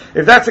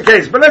 If that's the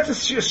case, but let's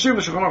assume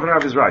the Shulchan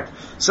Aruch is right.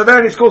 So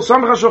then it's called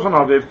Samach Shulchan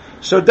Aruch.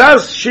 So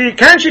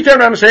can she turn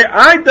around and say,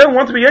 I don't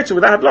want to be yotze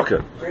without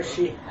hadlaka? Does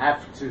she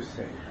have to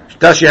say that?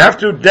 Does she have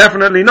to?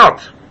 Definitely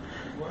not.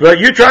 But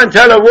you try and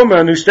tell a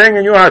woman who's staying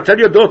in your house, tell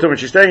your daughter when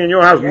she's staying in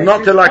your house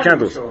not to light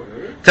candles.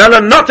 Tell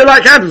her not to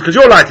light candles because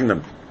you're lighting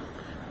them.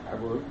 I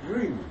won't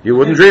dream. You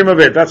wouldn't dream of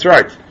it, that's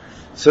right.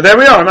 So there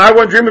we are, and I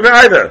won't dream of it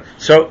either.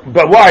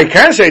 But what I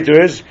can say to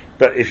her is,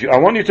 but I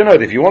want you to know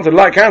that if you want to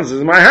light candles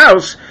in my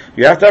house,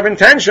 you have to have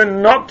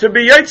intention not to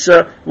be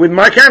yotze with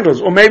my candles.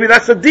 Or maybe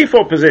that's the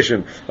default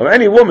position of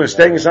any woman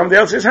staying in somebody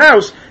else's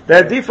house.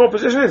 Their default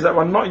position is that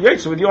I'm not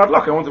yotze with your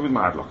hadlaka, I want it with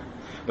my hadlaka.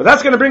 But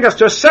that's going to bring us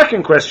to a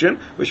second question,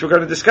 which we're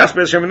going to discuss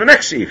in the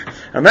next Sif.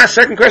 And that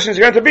second question is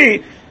going to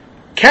be,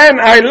 can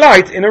I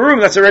light in a room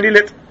that's already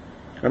lit?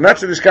 And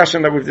that's the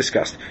discussion that we've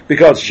discussed.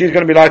 Because she's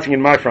going to be lighting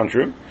in my front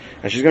room,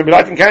 and she's going to be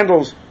lighting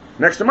candles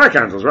next to my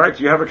candles, right?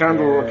 You have a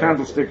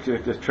candlestick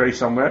tray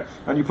somewhere,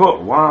 and you put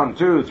 1,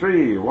 2,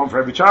 3, one for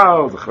every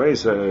child,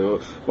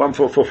 one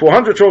for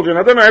 400 children.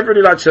 I don't know,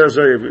 everybody lights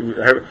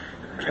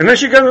and then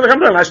she goes to the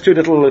candle and lights 2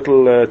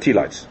 little tea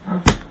lights.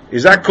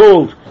 Is that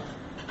called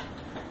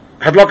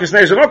Hadlokas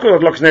Neis or not called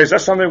Hadlokas Neis?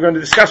 That's something we're going to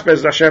discuss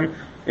Be'ez Hashem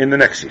in the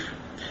next Sif.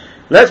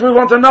 Let's move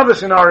on to another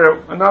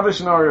scenario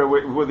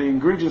where the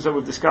ingredients that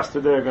we've discussed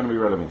today are going to be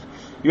relevant.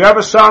 You have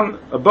a son,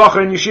 a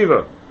bacha in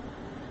yeshiva.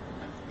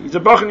 He's a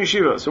bacha in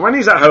yeshiva. So when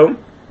he's at home,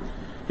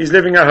 he's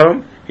living at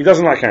home, he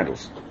doesn't like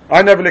candles.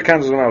 I never lit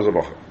candles when I was a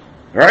bacha.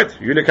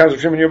 Right? You lit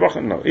candles when you're a bacha?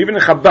 No. Even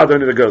in Chabad,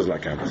 only the girls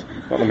like candles,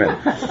 not the men.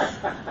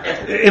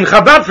 In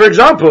Chabad, for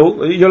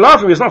example, you're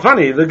laughing, it's not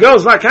funny. The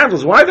girls like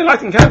candles. Why are they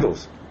lighting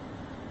candles?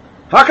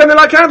 How can they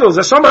like candles?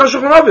 They're Samach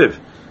HaShulchan Aruch.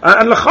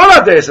 And L'chol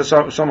HaDeis is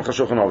Samach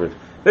HaShulchan Aruch.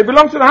 They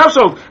belong to the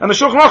household. And the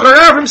Shulchan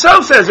Aruch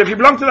himself says, if you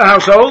belong to the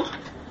household,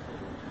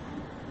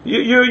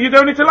 you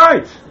don't need to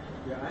light.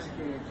 You're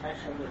asking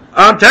intentionally.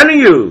 I'm telling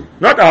you,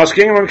 not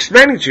asking, I'm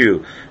explaining to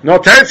you. No,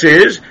 teretz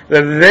is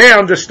that they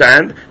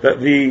understand that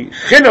the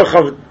chinuch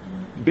of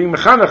being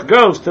mechanech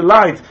girls to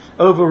light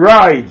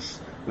overrides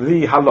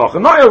the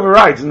halacha. Not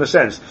overrides in the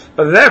sense,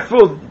 but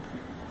therefore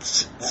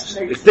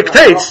it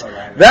dictates,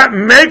 that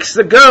makes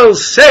the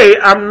girls say,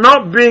 I'm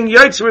not being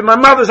yotze with my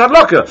mother's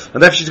hadlaka,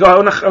 and therefore she's got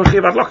her own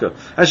chiv hadlaka,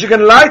 and she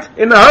can light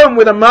in the home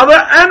with a mother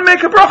and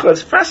make a bracha.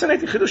 It's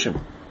fascinating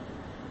chidushim.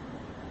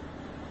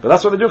 But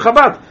that's what they do in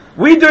Chabad.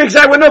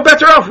 We're no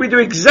better off. We do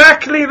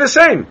exactly the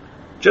same.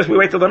 Just we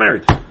wait till they're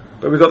married.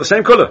 But we've got the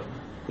same color.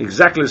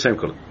 Exactly the same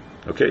color.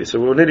 Okay, so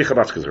we're nearly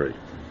Chabadskis already.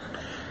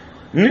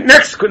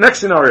 Next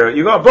scenario.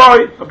 You got a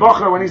boy, a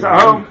bocher, when he's at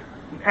home,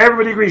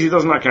 everybody agrees he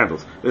doesn't like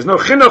candles. There's no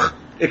chinuch,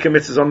 it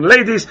commits on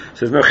ladies,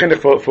 so there's no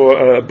chinuch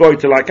for a boy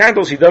to light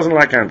candles, he doesn't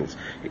like candles.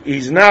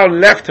 He's now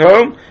left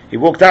home, he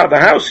walked out of the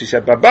house, he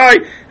said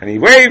bye-bye, and he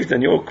waved,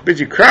 and you're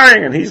busy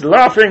crying, and he's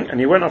laughing, and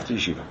he went off to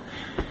yeshiva.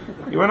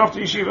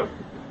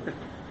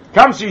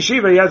 Comes to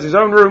yeshiva, he has his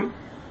own room.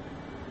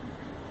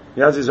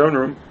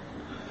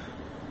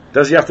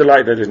 Does he have to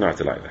light there? Does he not have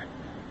to light there?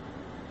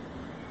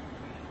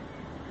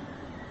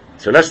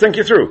 So let's think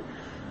it through.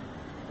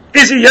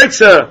 Is he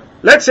yotze?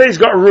 Let's say he's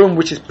got a room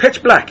which is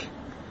pitch black.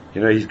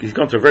 You know, he's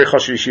gone to a very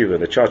chashuv yeshiva.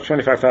 They charge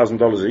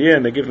 $25,000 a year,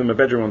 and they give them a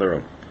bedroom on their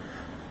own.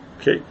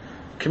 Okay,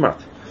 come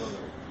out.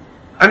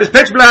 And it's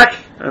pitch black,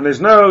 and it's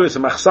a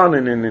machsan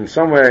in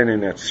somewhere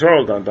in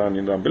Etzrol,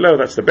 down below,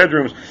 that's the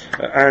bedrooms,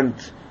 and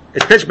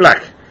it's pitch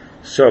black.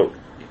 So,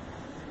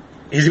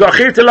 he's got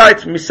chiv to light,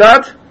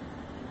 misad,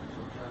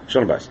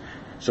 shalom bayis.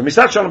 So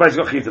misad shalom bayis, he's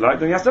got chiv to light,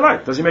 then he has to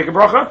light. Does he make a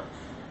bracha?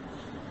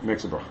 He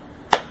makes a bracha.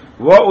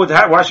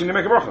 Why shouldn't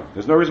he make a bracha?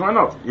 There's no reason why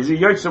not. Is he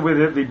yotze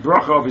with the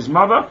bracha of his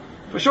mother?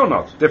 For sure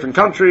not. Different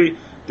country,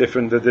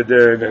 different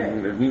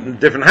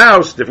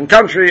house, different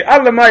country.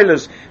 All the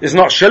milas is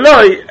not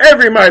shaloi.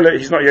 Every mila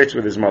he's not yotze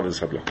with his mother's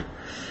hadlaka.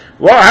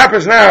 What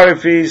happens now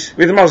if he's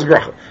with the mother's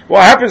bracha?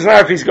 What happens now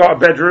if he's got a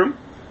bedroom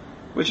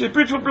which is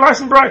beautiful, nice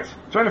and bright?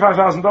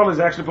 $25,000.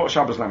 They actually put a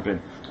Shabbos lamp in,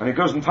 and it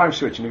goes on time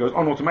switch, and it goes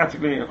on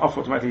automatically and off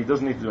automatically. He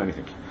doesn't need to do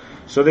anything.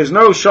 So there's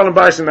no shalom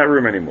bayis in that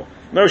room anymore.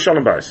 No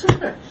shalom bayis.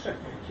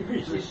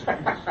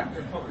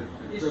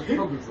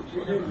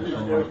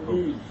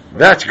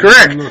 That's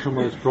correct.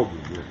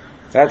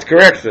 That's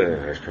correct,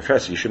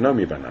 Professor. You should know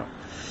me by now.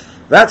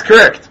 That's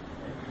correct,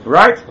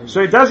 right?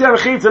 So does he have a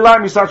chiv to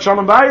light misat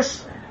shalom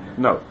bayis?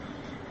 No.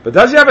 But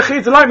does he have a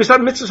chiv to light misat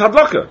mitzvahs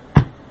hadlaka?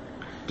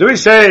 Do we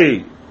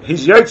say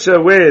he's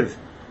yotze with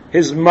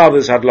his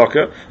mother's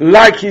hadlaka,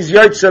 like he's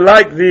yotze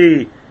like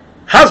the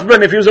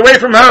husband if he was away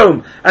from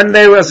home, and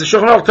they were, as the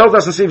Shulchan Aruch told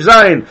us in Sif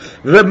Zayin,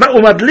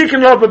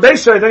 umadlikin lo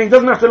b'beisai, then he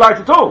doesn't have to light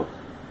at all,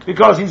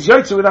 because he's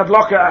yotze with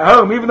hadlaka at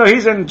home, even though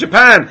he's in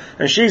Japan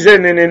and she's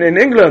in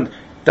England.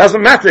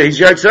 Doesn't matter, he's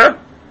yotze.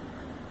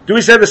 Do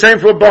we say the same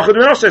for a bocha? Do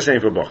we not say the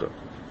same for a bocha?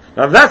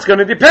 Now that's going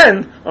to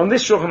depend on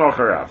this Shulchan Aruch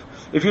Harav.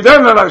 If you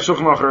don't know like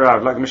Shulchan Aruch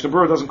Harav, like the Mishnah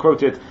Berurah doesn't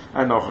quote it,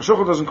 and the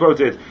Shulchan doesn't quote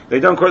it,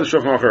 they don't quote the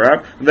Shulchan Aruch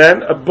Harav,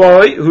 then a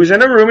boy who's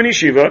in a room in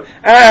yeshiva,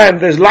 and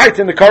there's light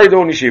in the corridor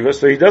in yeshiva,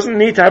 so he doesn't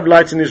need to have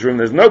lights in his room,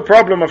 there's no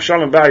problem of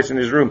shalom bayis in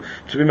his room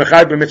to be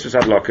mechayed b'mitzvahs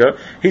hadlaka,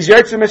 he's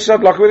yotze mitzvahs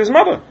hadlaka with his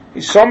mother.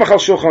 He's samach al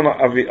Shulchan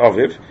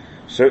Aviv,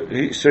 so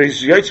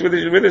he's yotze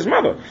with his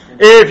mother.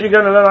 If you're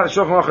going to learn like the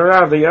Shulchan Aruch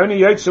Harav, they only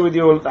yotze with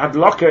your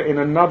hadlaka in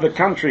another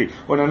country,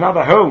 or in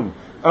another home,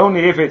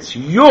 only if it's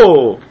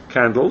your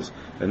candles.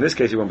 In this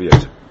case, he won't be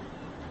yotze.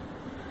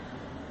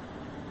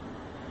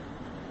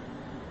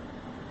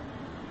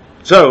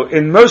 So,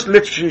 in most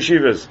literature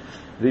yeshivas,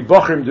 the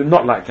bochrim do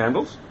not light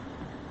candles.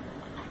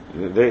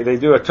 They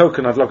do a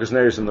token hadlakas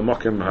neris in the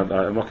mokim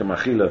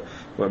achila,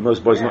 where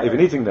most boys are not even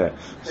eating there.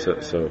 So,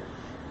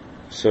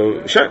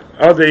 sure,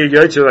 are they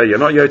yotze with that? You're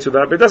not yotze with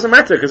that, but it doesn't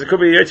matter, because it could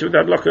be a yotze with the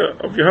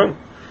hadlaka of your home.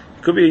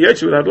 It could be a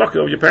yotze with the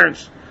hadlaka of your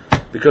parents.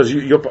 Because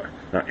you're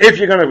now, if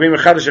you're going to be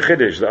mechadash a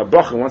chiddush that a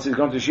bocher, once he's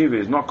gone to yeshiva,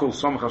 is not called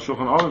samach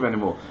shulchan aruv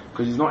anymore,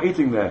 because he's not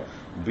eating there.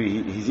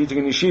 He's eating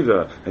in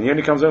yeshiva, and he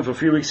only comes home for a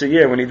few weeks a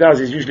year. When he does,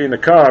 he's usually in the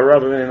car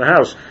rather than in the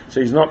house, so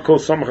he's not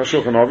called samach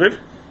shulchan aruv.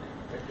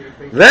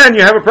 Then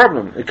you have a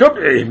problem. It could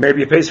be,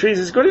 maybe he pays fees,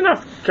 it's good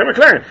enough,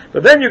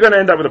 but then you're going to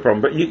end up with a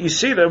problem. But you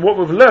see that what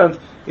we've learned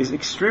is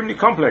extremely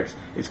complex.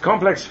 It's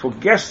complex for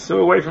guests who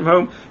are away from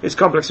home. It's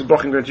complex for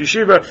bochim going to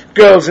yeshiva,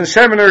 girls in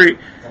seminary.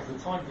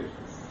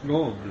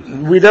 No,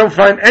 we don't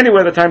find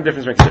anywhere the time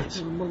difference makes a difference.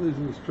 the mother is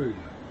in Australia.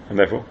 And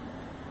therefore?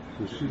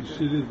 So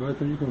she did, right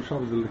when you come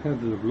Shabbos, the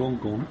candle of long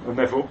gone. And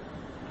therefore?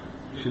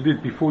 She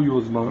did before you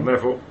was man. And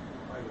therefore?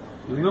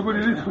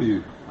 Nobody lit for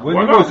you. When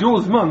Why you not? was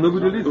yours man,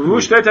 nobody lit for you.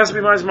 Who state has to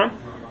be my man?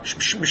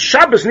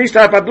 Shabbos needs to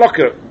have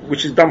hadlaka,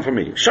 which is done for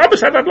me.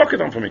 Shabbos had hadlaka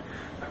done for me.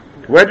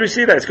 Where do we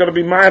see that? It's got to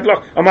be my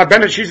hadlaka. Am I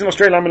benefit? She's in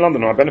Australia, I'm in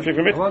London. Am I benefiting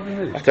from it?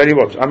 I tell you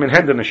what, I'm in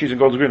Hendon and she's in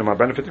Golders Green. Am I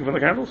benefiting from the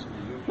candles?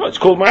 No, it's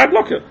called my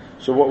hadlaka.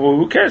 So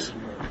who cares?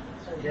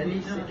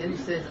 He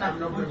says, I'm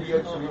not going to be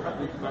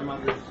with my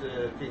mother's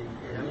thing.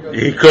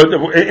 He could,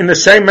 in the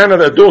same manner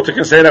that a daughter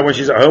can say that when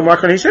she's at home. Why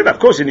can't he say that? Of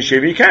course, in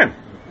yeshiva he can.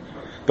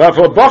 But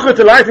for a bacher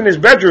to light in his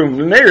bedroom,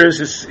 the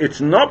neighbors,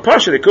 it's not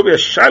partial. It could be a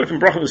shaila from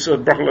brachel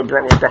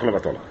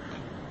levatola.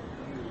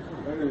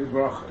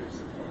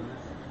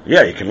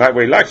 Yeah, you can light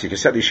where he likes. You can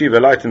set the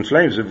yeshiva light in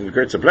flames with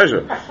great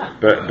pleasure.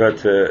 But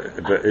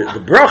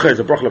the bracha is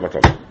a brachel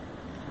levatola.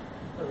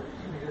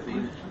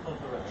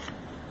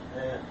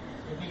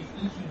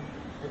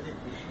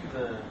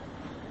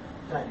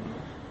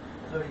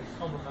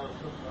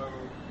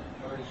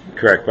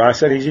 Correct, but I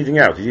said he's eating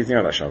out. He's eating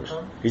out that Shabbos.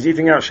 He's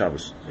eating out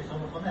Shabbos.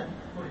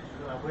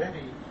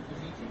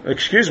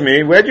 Excuse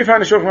me, where do you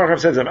find the Shulchan Aruch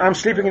says that? I'm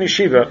sleeping in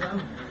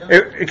yeshiva.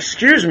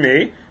 Excuse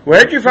me,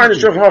 where do you find the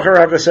Shulchan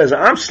Aruch that says that?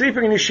 I'm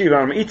sleeping in yeshiva,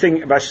 I'm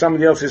eating by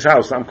somebody else's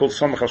house, I'm called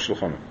Samach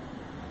HaShulchan.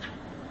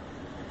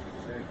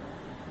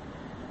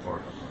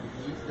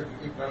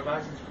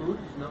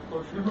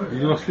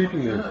 He's not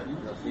sleeping there.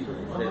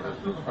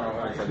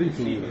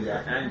 Sleeping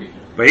there.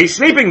 But he's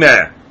sleeping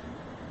there.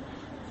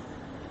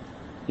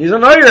 He's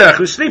an Orach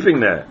who's sleeping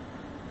there.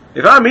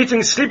 If I'm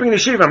sleeping in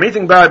yeshiva, I'm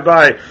eating by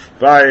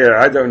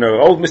I don't know,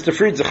 old Mr.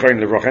 Fried Zacharin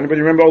Levrach.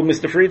 Anybody remember old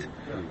Mr. Fried?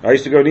 I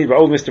used to go and eat by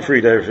old Mr.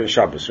 Fried for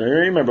Shabbos. You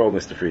remember old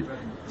Mr. Fried?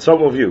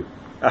 Sobel View.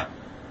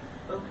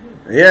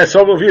 Yeah,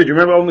 Sobel View. Do you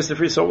remember old Mr.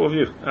 Fried? Sobel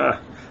View.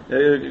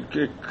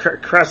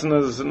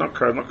 Krasner's, not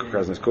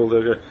Krasner, it's called,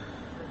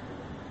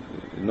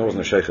 No,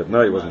 wasn't a sheikhet.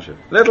 No, he wasn't a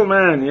sheikhet. Little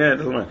man, yeah,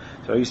 little man.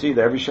 So you see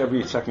that every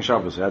second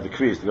Shabbos, I had the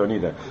crease to go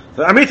need that.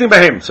 So I'm eating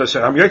by him. So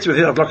I'm yotze with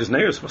him, I'd lock his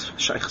nails. What's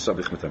sheikh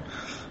sabich with him?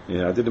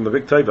 Yeah, I did him a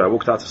big taiva. I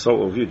walked out to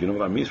Salt View. Do you know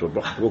what that means? I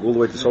walk all the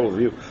way to Salt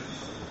View.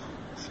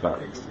 It's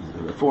about a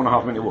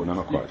 4.5 minute walk. No,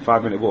 not quite.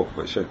 5 minute walk.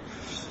 But shit.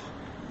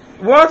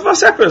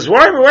 What's happens?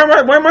 Why am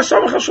I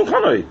samach al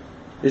shulchanai?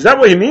 Is that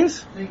what he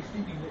means?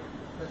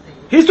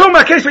 He's talking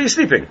about a case where you're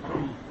sleeping.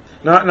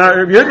 Now,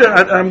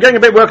 I'm getting a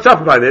bit worked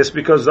up by this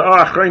because the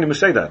Orach will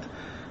say that.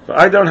 But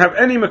I don't have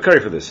any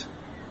makari for this.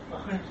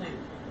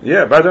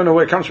 Yeah, but I don't know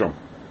where it comes from.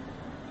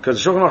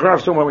 Because the Shulchan Aruch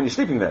is talking about when you're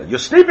sleeping there. You're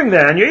sleeping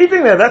there and you're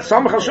eating there. That's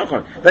samach al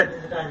shulchan.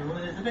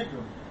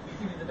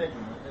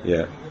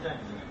 Yeah.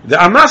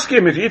 I'm asking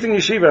him if you're eating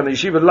yeshiva and the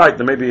yeshiva light,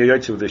 then maybe you're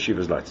yotze with the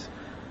yeshiva's lights.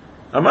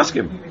 I'm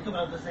asking him.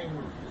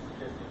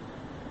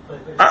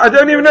 I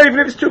don't even know even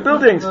if it's two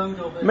buildings.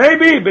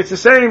 Maybe, but it's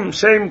the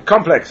same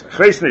complex.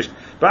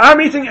 But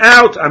I'm eating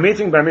out. I'm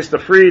eating by Mr.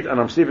 Fried, and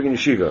I'm sleeping in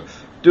yeshiva.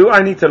 Do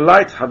I need to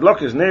light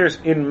hadlokes neirs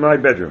in my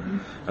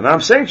bedroom? And I'm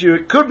saying to you,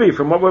 it could be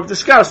from what we've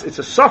discussed. It's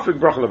a sofik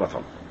bracha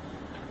levatal,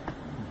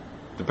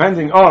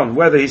 depending on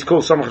whether he's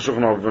called samach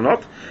shulchan aruch or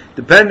not,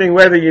 depending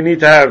whether you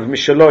need to have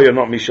mishaloi or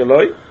not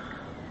mishaloi,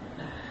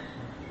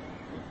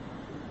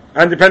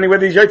 and depending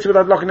whether he's yotze with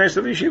hadlokes neirs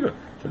to the yeshiva.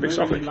 It's a big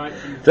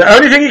sofik. The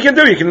only thing you can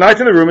do, you can light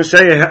in the room and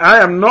say, I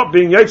am not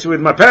being yotze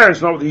with my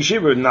parents, not with the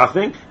yeshiva, with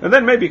nothing, and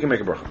then maybe you can make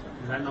a bracha.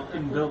 Is that not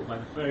inbuilt by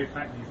the very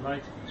fact that he's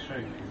lighting? He's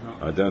showing that he's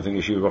not. I don't think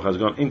yeshiva bracha has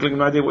got an inkling of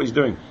an idea what he's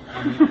doing.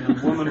 A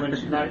woman when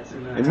she lights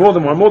in more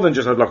than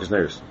just hadlokes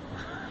neirs.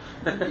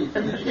 The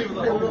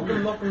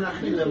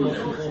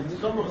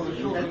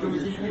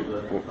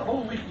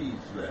whole week he's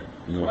there.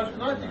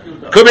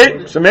 No. Could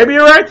be. So maybe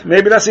you're right.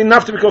 Maybe that's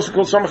enough to be called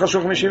samach al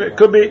shulchan yeshiva. It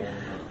could be.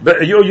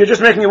 But you're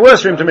just making it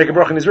worse for him to make a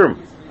bracha in his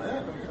room.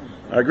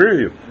 I agree with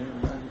you.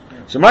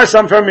 So my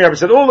son from me, I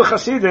said, all the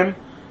Hasidim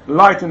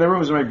light in their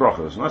rooms and make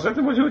brachas. And I said to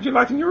him, what are you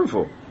lighting your room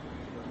for?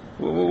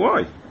 Well,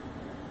 why?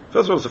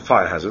 First of all, it's a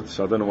fire hazard,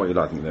 so I don't know what you're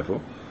lighting it there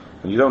for.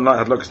 And you don't light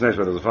hadlokes neirs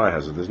where there's a fire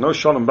hazard. There's no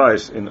shalom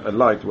bayis in a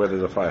light where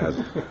there's a fire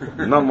hazard.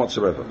 None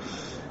whatsoever.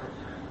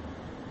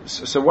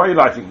 So why are you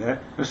lighting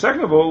there? And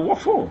second of all, what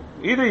for?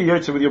 Either you're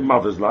yotze with your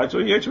mother's lights or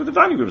you're yotze with the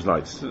dining room's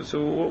lights.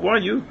 So why are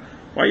you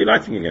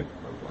lighting again?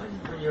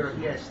 When you're a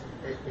guest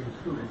in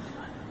food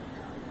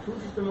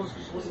is the most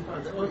important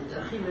part.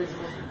 Achim is the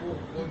most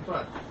important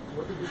part.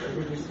 What did you say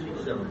when you sleep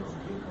with them?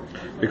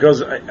 Because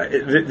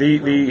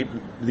the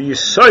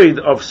yisoid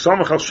of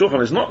samach al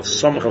shulchan is not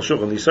samach al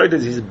shulchan. The yisoid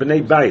is his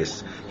bnei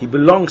bayis. He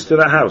belongs to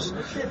the house.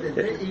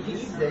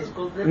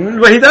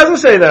 Well, he doesn't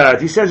say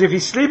that. He says if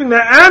he's sleeping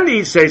there and he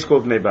eats there, it's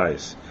called bnei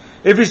bayis.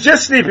 If he's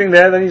just sleeping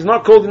there, then he's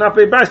not called enough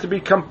bnei bayis to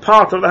become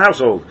part of the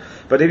household.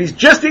 But if he's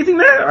just eating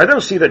there, I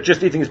don't see that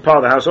just eating is part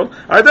of the household.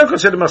 I don't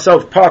consider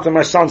myself part of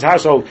my son's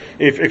household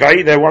if I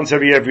eat there once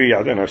every I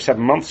don't know, 7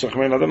 months. I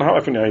don't know how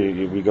often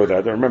we go there.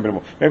 I don't remember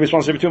anymore. Maybe it's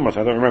once every 2 months.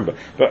 I don't remember.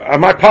 But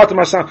am I part of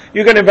my son?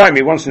 You're going to invite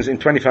me once in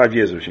 25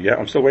 years. Yeah,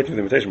 I'm still waiting for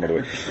the invitation, by the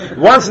way.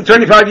 Once in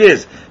 25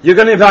 years, you're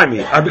going to invite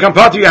me. I become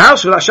part of your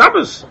house without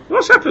Shabbos.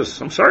 What's Shabbos?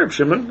 I'm sorry,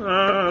 Shimen.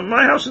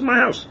 My house is my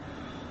house.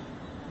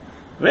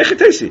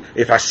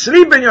 If I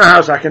sleep in your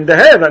house, I can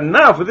declare that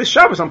now for this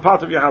Shabbos I'm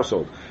part of your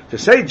household. To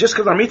say just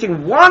because I'm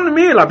eating one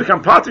meal, I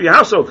become part of your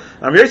household.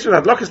 I'm yotze with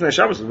hadlokes neirs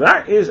Shabbos.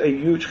 That is a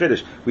huge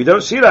chiddush. We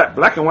don't see that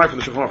black and white for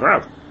the Shulchan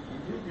Aruch.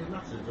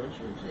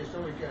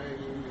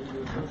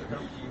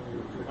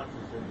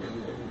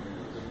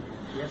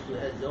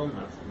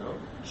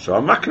 So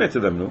I'm makne to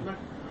them, no?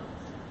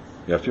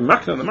 You have to be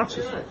makne on the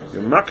matzahs.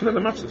 You're makne on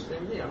the matzahs.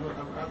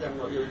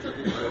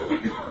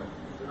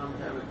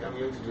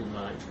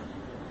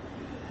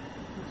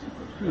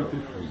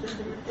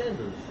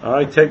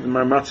 I take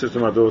my matzahs to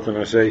my daughter and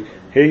I say,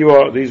 here you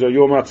are, these are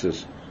your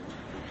matzahs.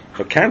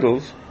 For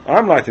candles,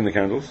 I'm lighting the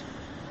candles.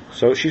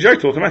 So she's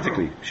yotze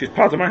automatically. She's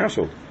part of my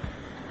household.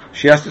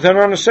 She has to turn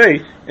around and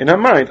say, in her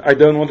mind, I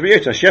don't want to be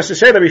yotze. She has to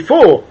say that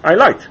before I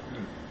light.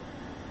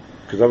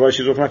 Because otherwise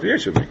she's automatically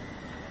yotze with me.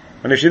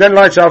 And if she then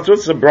lights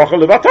afterwards, it's a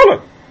bracha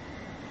levatala.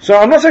 So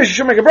I'm not saying she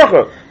should make a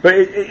bracha, but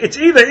it's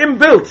either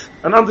inbuilt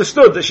and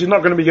understood that she's not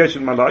going to be yotze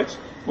with my lights,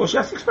 or she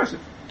has to express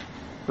it.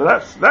 So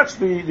that's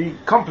the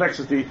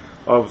complexity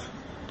of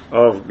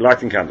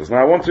lighting candles.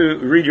 Now I want to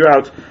read you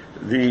out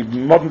the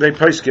modern day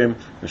poskim.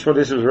 I'm sure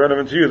this is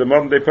relevant to you. The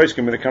modern day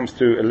poskim when it comes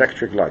to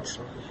electric lights.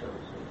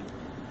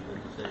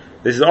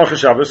 This is Hilchos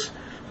Shabbos,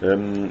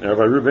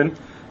 Rabbi Rubin.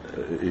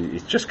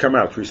 It's just come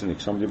out recently.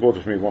 Somebody bought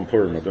it for me one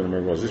Purim. I don't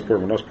remember what it was. This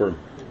Purim or last Purim.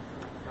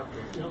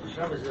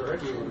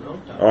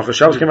 Hilchos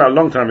Shabbos came out a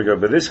long time ago,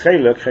 but this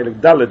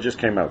Chelek Dalet just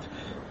came out.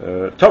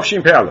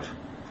 Tovshin Pei Aleph.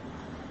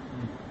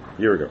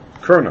 A year ago.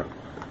 Corona.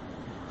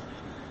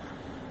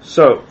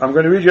 So, I'm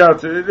going to read you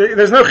out.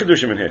 There's no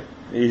chidushim in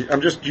here.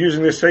 I'm just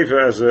using this sefer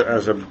as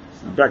a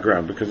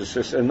background because it's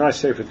just a nice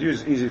sefer to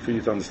use, easy for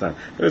you to understand.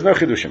 There's no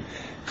chidushim.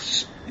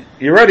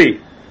 You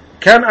ready?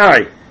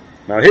 Now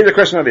here's the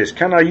question that is,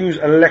 can I use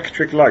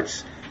electric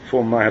lights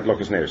for my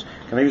hadlokes neirs?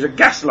 Can I use a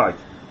gas light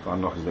for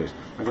hadlokes neirs?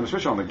 I'm going to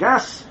switch on the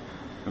gas.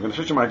 I'm going to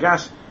switch on my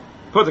gas.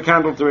 put a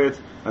candle to it,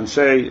 and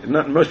say,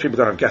 most people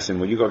don't have gas in.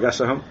 Well, you got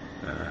gas at home?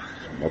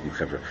 Modern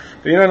chevra.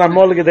 But you know, in our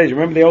Molliga days,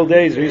 remember the old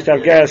days, we used to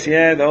have gas,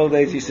 the old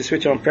days, you used to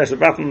switch on, press a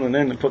button, and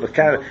then put a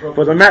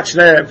match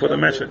there, put a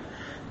match there.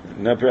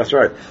 No, that's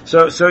right.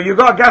 So you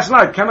got a gas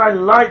light. Can I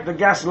light the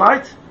gas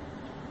light?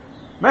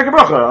 Make a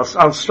bracha.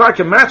 I'll strike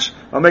a match,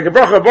 I'll make a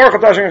bracha,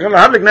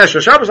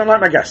 Hilchos Shabbos, and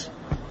light my gas.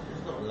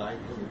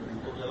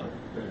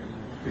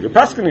 You're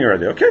paskin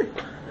already, okay.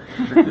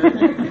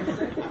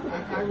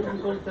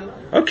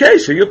 Okay,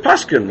 so you're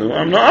paskin.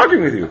 I'm not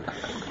arguing with you.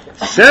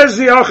 Says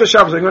the Hilchos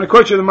Shabbos. I'm going to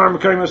quote you the Mar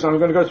Mekaymus, and I'm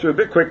going to go through a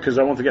bit quick because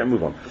I want to get a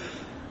move on.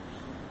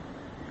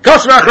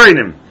 Kos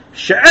v'achreinim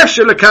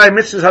she'efshel l'kayim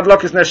mitzvahs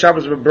hadlokes ner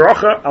Shabbos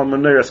v'bracha al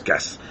menorahs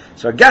gas.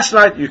 So a gas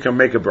light, you can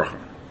make a bracha,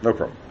 no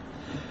problem.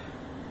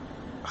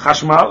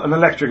 Chashmal, an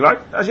electric light.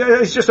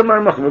 It's just a Mar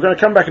Mekayim. We're going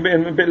to come back a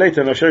bit later,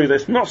 and I'll show you that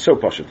it's not so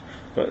poshut.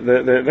 But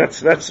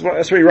that's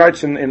what he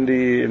writes in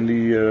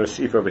the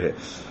Sif over here.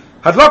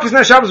 Hadlokes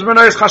ner Shabbos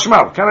menorahs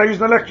chashmal. Can I use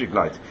an electric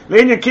light?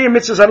 Le'inyan kiyum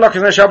mitzvahs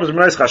hadlokes ner Shabbos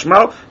menorahs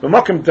chashmal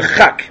v'mokim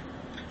dechak.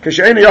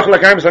 K'she'einu yochel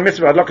l'kayim es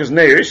ha-mitzvah hadlokes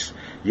neris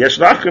yesh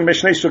la'achrim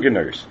b'shnei sugim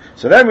neris.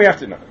 So then we have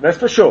to know. That's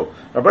for sure.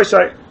 Rabbi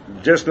say,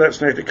 just let's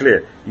make it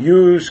clear.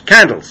 Use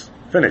candles.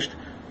 Finished.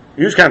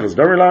 Use candles.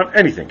 Don't rely on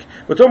anything.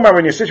 We're talking about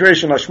when your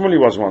situation like Shmuley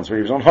was once, where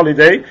he was on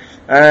holiday,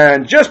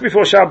 and just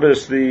before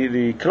Shabbos,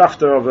 the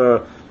klafter of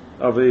a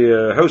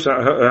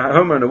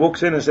homeowner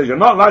walks in and says, "You're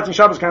not lighting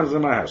Shabbos candles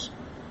in my house.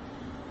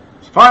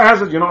 It's a fire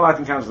hazard. You're not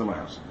lighting candles in my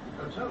house."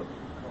 Hotel.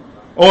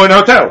 Or in a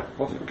hotel.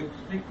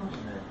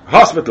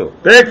 Hospital.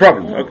 Big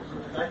problem.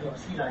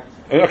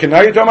 Okay,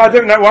 now you're talking about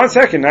different. Now, 1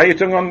 second. Now you're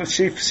talking on the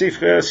Sif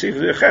Ches.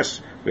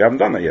 We haven't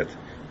done that yet.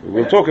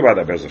 We'll talk about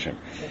that, Bez Hashem.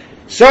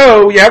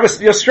 So you have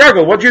your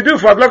struggle. What do you do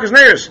for Adlokas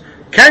Neiros?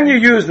 Can you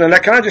use the?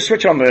 Can I just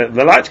switch on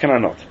the lights? Can I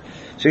not?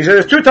 So he says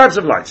there's two types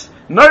of lights.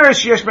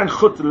 Neiros yesh ben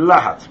chut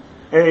lahat.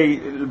 A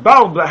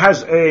bulb that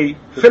has a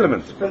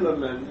filament.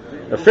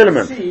 A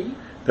filament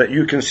that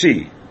you can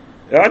see.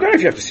 I don't know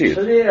if you have to see it.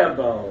 Clear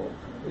bulb.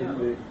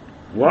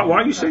 Why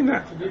are you saying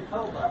that?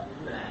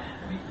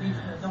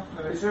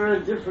 Is there a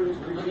difference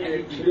between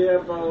a clear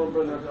bulb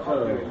and a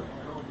pearl?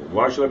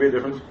 Why should there be a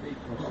difference?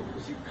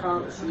 Because you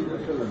can't see the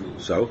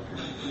filament. So,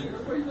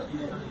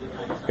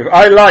 if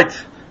I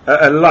light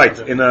a light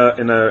in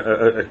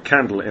a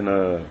candle in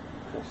a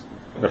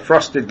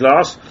frosted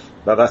glass,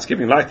 but that's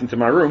giving light into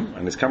my room,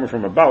 and it's coming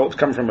from a bulb,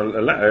 coming from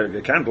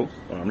a candle.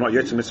 Well, I'm not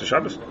yet to Mr.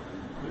 Shabbos.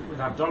 With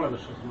Abdullah, the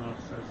Shulchan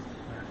says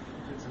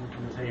if it's in a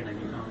container,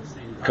 you can't see.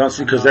 Can't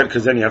see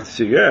because then you have to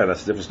see. Yeah,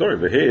 that's a different story.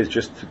 But here is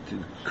just to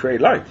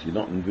create light. You're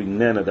not being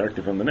nana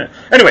directly from the net.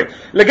 Anyway,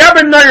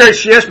 legaben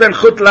neiros yesh ben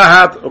chut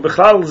lahat or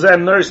b'chlal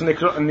zen neiros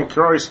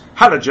nikrois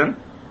halogen.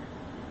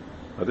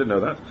 I didn't know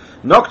that.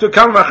 Noktu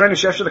kam v'achreinu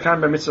she'efshel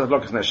l'kayim b'mitzvah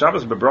hadlokes ner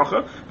Shabbos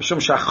b'bracha b'shum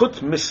shachut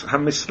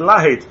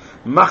hamislahet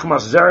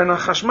machmas zeren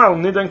hachashmal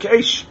nidan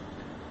k'eish.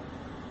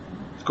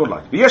 It's called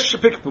light. V'yesh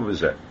shepikpu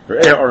b'zeh.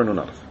 V're'eh oren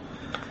unalef.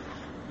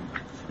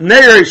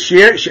 Neiros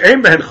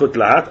she'ein behen chut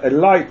lahat, a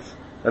light,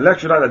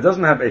 electric light that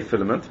doesn't have a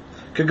filament,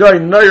 could go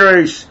in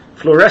neiros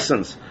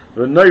fluorescence,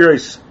 the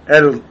neiros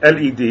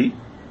LED,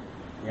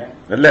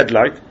 a LED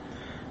light.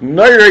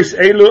 Neiros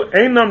elu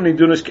einam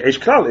nidunis k'eish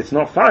klal. It's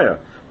not fire.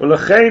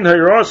 ולכן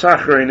הירוס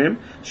האחרונים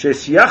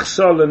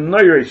שסייחסו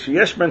לנוירי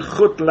שיש בין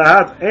חוט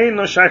להט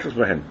אינו שייכס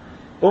בהן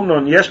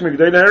אומנון יש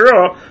מגדי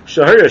להירו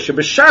שהירה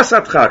שבשעס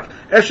הדחק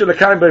אפשר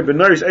לקיים בי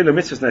בנויריס אילו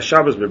מצווס ner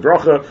Shabbos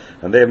בברכה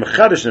and they have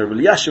mechadish and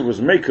Rabbi Yasha was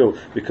makel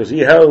because he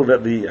held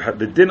that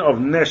the din of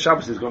ner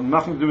Shabbos has got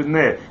nothing to do with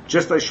ner,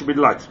 just that it should be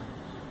light.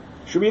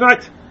 Should be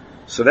light.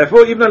 So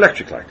therefore even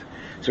electric light.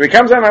 So it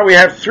comes out now we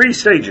have three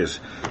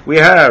stages. We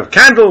have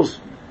candles,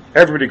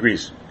 everybody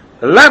agrees.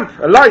 A lamp,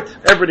 a light,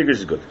 everybody agrees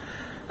is good.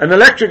 An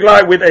electric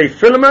light with a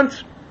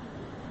filament,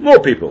 more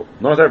people,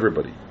 not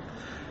everybody.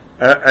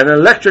 An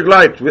electric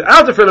light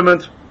without a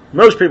filament,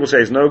 most people say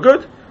is no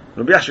good.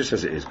 Rabbi Yasha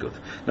says it is good.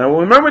 Now,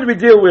 remember we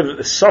deal with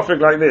a suffix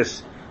like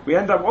this, we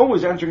end up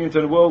always entering into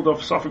the world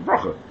of suffix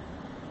bracha.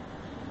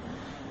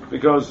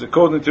 Because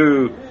according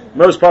to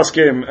most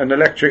poskim, an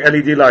electric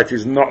LED light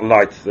is not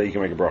light that you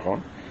can make a bracha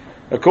on.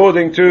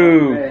 According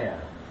to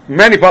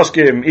many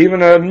poskim,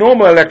 even a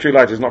normal electric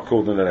light is not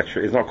called an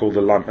electric, it's not called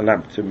a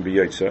lamp to be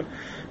yotzer.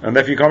 And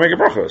therefore you can't make a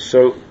bracha.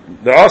 So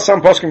there are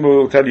some poskim who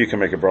will tell you can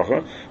make a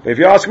bracha. But if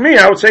you ask me,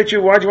 I would say to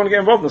you, why do you want to get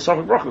involved in the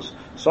Safek brachas?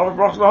 Safek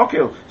brachas are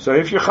hokil. So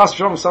if you're chas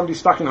from somebody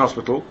stuck in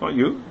hospital, not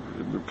you,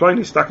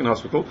 plainly stuck in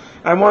hospital,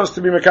 and wants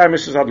to be Mekayim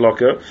Mrs.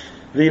 Hadloka,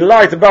 the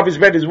light above his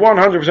bed is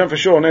 100% for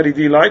sure an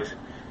LED light.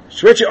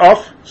 Switch it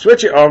off,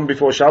 switch it on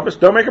before Shabbos.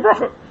 Don't make a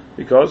bracha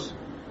because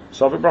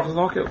Safek brachas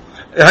are hokil.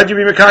 Had you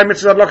been Mekayim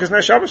Mrs. Hadloka's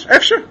ner Shabbos?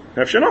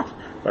 Efshe not.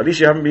 But at least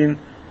you haven't been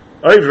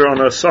over on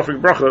a Safek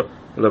bracha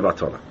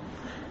levatola.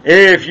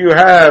 If you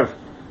have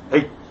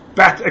a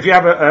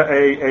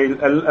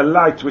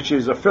light which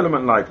is a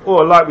filament light,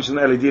 or a light which is an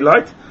LED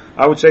light,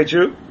 I would say to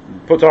you,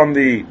 put on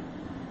the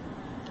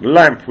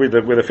lamp with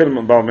a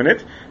filament bulb in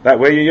it, that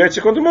way you're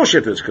yotzik onto more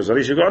shitters, because at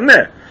least you've got in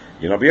there.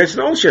 You're not be yotzik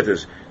to all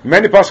shitters.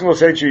 Many person will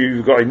say to you,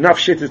 you've got enough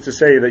shitters to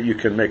say that you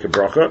can make a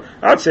bracha.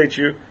 I'd say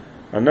to you,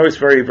 I know it's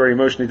very, very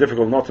emotionally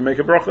difficult not to make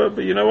a bracha,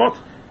 but you know what?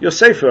 You're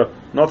safer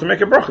not to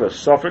make a bracha.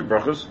 Safek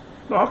brachas,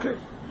 no, okay.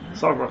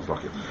 Safek brachas,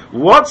 okay.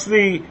 What's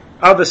the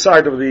other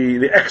side of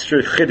the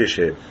extra chiddush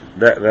here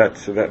that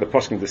the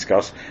poskim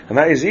discuss? And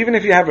that is, even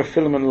if you have a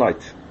filament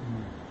light.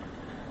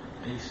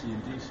 AC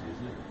and DC, is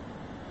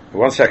it?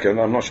 One second,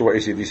 I'm not sure what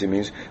AC/DC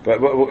means,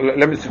 but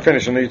let me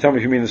finish, and then you tell me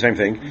if you mean the same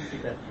thing.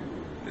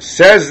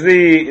 Says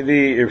the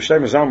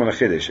Shlomo Zalman a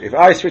chiddush. If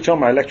I switch on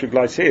my electric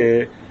lights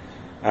here,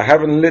 I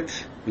haven't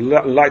lit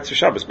lights for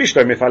Shabbos.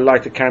 Bishlam, if I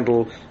light a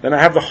candle, then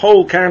I have the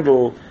whole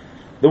candle,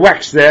 the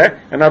wax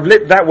there, and I've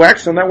lit that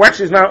wax, and that wax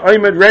is now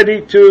omed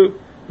ready to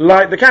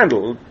light the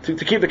candle, to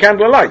keep the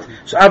candle alight.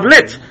 So I've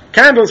lit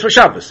candles for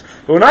Shabbos.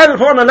 But when I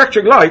put on an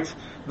electric light,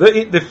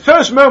 the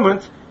first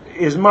moment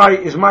is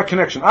my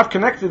connection. I've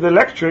connected the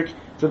electric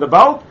to the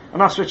bulb,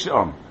 and I've switched it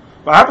on.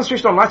 But I haven't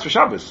switched on lights for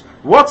Shabbos.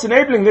 What's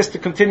enabling this to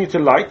continue to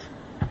light?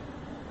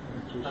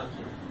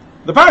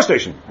 The power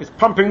station. It's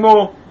pumping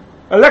more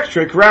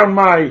electric round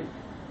my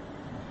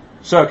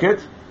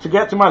circuit to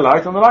get to my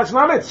light, and the light's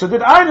not lit. So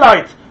did I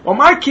light, or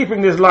am I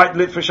keeping this light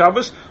lit for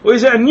Shabbos, or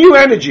is it a new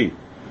energy?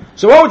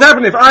 So what would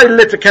happen if I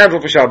lit a candle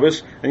for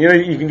Shabbos, and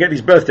you can get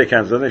these birthday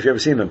candles, I don't know if you've ever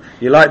seen them.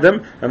 You light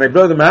them, and they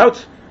blow them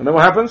out, and then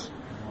what happens?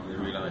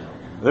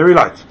 They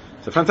relight.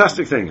 It's a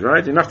fantastic thing,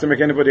 right? Enough to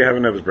make anybody have a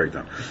nervous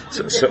breakdown.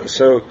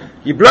 So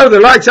you blow the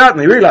lights out and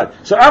they relight.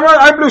 So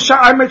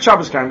I made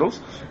Shabbos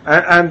candles,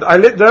 and I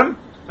lit them,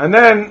 and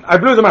then I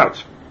blew them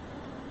out.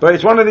 But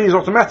it's one of these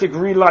automatic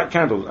relight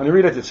candles, and it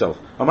relit itself.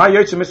 Am I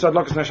yotze mitzvah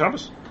adlakas ner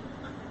Shabbos?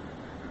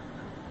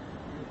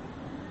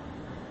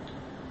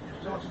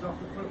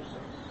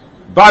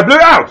 But I blew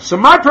it out, so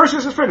my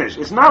process is finished.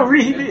 It's now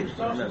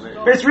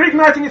it's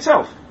reigniting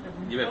itself.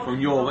 Yeah, from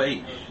your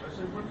age.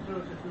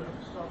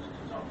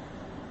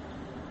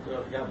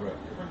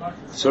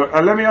 So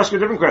let me ask you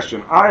a different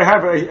question. I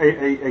have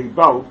a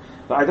bulb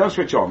that I don't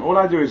switch on. All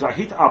I do is I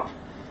heat up.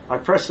 I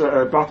press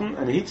a button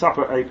and it heats up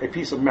a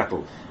piece of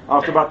metal.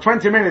 After about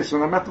 20 minutes,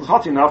 when the metal's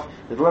hot enough,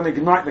 it'll then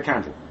ignite the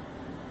candle.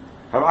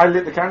 Have I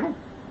lit the candle?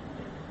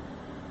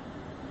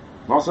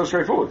 Not so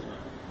straightforward.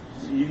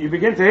 You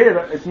begin to hear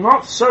that it's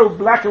not so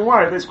black and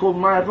white. It's called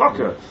my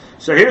adlaka.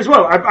 So here as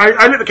well,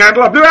 I lit the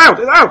candle, I blew it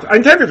out. I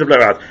intended to blow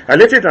it out. I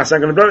lit it, and I said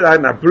I'm going to blow it out,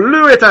 and I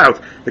blew it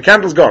out. The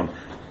candle's gone.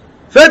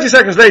 30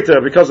 seconds later,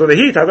 because of the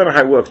heat, I don't know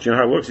how it works. Do you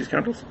know how it works, these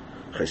candles?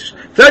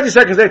 30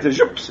 seconds later,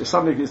 zhoops,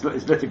 suddenly it's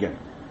lit again.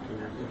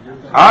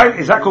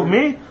 Is that called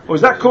me? Or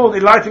is that called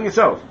it lighting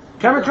itself?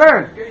 Kevin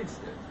Claren?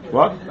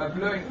 What? By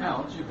blowing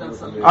out, you've done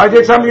something. I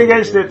did something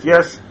against it,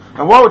 yes.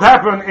 And what would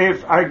happen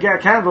if I get a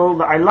candle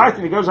that I light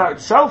and it goes out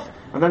itself,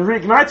 and then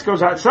reignites,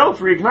 goes out itself,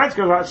 reignites,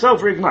 goes out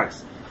itself,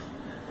 reignites?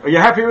 Are you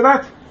happy with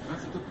that?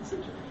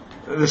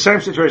 The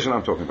same situation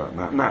I'm talking about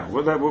now.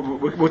 We're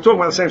talking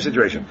about the same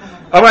situation.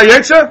 Am I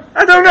Yetzer?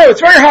 I don't know.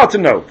 It's very hard to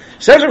know.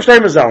 Says Rav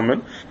Shlomo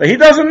Zalman that he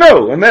doesn't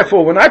know, and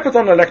therefore when I put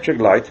on an electric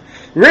light,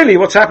 really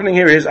what's happening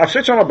here is I've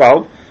switched on a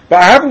bulb, but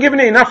I haven't given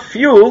it enough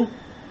fuel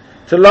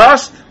to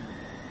last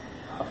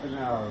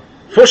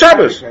for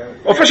Shabbos,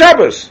 or for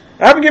Shabbos.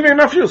 I haven't given it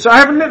enough fuel, so I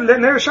haven't lit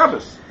near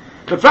Shabbos.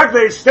 The fact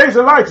that it stays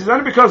alight is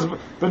only because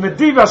the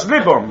Nedivas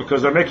Libom,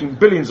 because they're making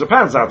billions of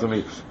pounds out of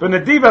me. But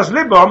Nedivas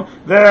Libom,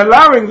 they're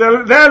allowing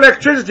their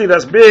electricity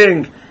that's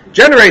being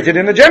generated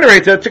in the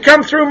generator to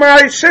come through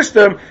my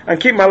system and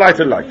keep my light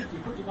alight. You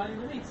put your money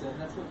in the meter, and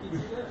that's what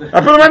keeps it going.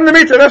 I put them in the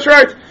meter, that's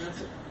right.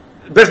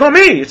 But it's not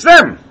me, it's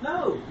them.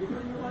 No, you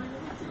put your money in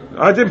the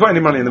meter. I didn't put any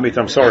money in the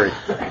meter, I'm sorry.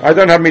 I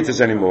don't have meters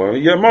anymore.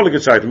 You're a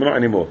Molligat site, but not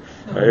anymore.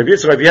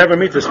 If you have a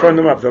meter, phone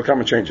them up, they'll come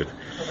and change it.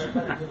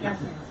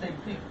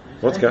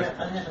 What's gas?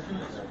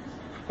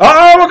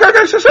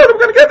 Okay, so we're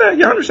going to get there.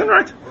 You're 100%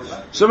 right.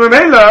 So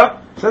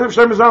Mamela, says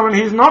Rav Shlomo Zalman,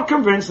 he's not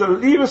convinced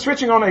that even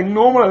switching on a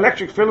normal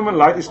electric filament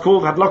light is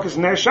called Hadlakas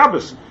Ner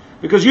Shabbos,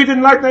 because you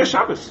didn't like Ner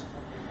Shabbos.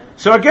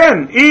 So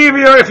again,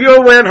 if you're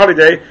away on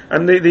holiday,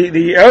 and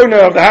the owner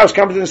of the house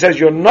comes in and says,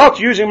 you're not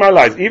using my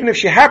light, even if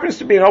she happens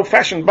to be an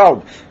old-fashioned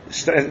bulb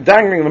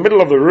dangling in the middle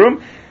of the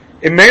room,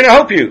 it may not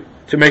help you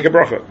to make a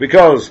bracha,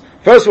 because,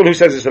 first of all, who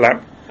says it's a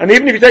lamp? And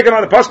even if you take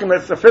another pasuk,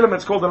 that's a filament,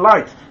 it's called a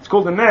light. It's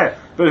called a ner.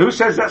 But who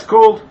says that's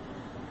called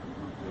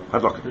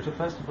hadlaka? But the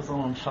first to put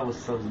on Shabbos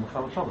serves in the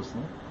Shabbos,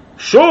 no?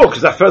 Sure,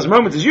 because that first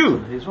moment is you.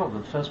 He's right,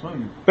 the first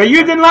moment. But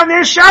you didn't light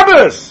Ner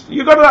Shabbos.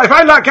 You got to. If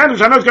I light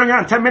candles, I know it's going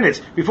out in 10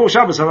 minutes before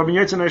Shabbos. Have I been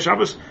yetzer Ner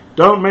Shabbos?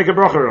 Don't make a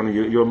bracha on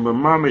you. Your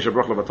mamish a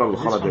bracha l'vatal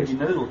l'chol. You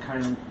know,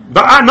 carrying.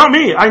 But not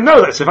me. I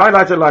know that. So if I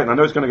light a light, and I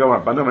know it's going to go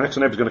up. I know my next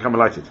neighbor is going to come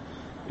and light it.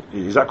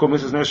 Is that called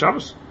Mrs. Ner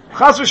Shabbos?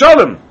 Chas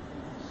v'sholem.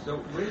 So,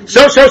 1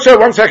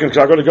 second, because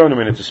I've got to go in a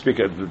minute to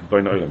speak at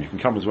Bein Olam. You can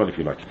come as well if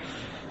you like.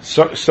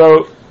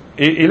 So,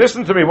 he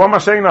listened to me. What am I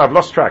saying now? I've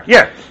lost track.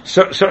 Yeah.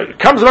 So it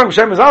comes along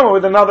Shem Zalman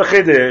with another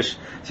chiddush.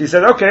 So he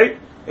said, okay,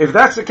 if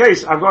that's the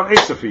case, I've got an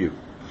eitzah for you.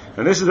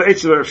 And this is the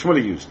eitzah that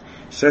Shmuley used.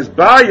 He says,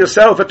 buy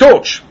yourself a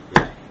torch.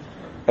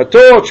 A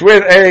torch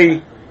with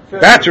a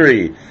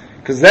battery,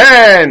 because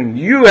then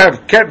you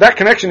have kept that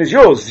connection is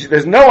yours.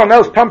 There's no one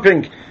else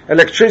pumping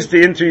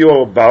electricity into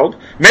your bulb.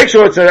 Make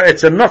sure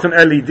it's not an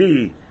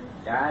LED.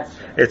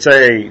 It's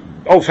a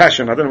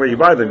old-fashioned. I don't know where you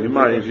buy them. You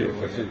might.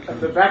 And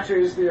the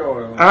battery is the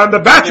oil. And the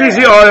battery is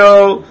the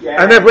oil.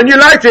 Yeah. And then when you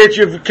light it,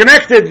 you've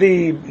connected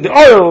the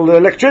oil, the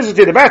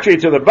electricity, the battery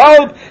to the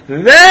bulb.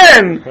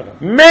 Then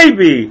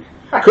maybe,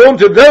 according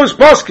to those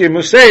poskim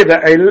who say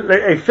that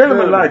a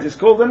filament light is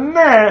called a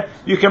ner,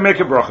 you can make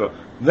a bracha.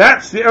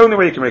 That's the only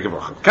way you can make a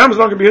bracha. Comes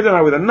along and be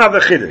now with another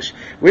chiddush.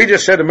 We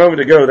just said a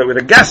moment ago that with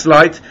a gas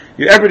light,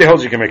 everybody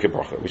holds you can make a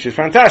bracha, which is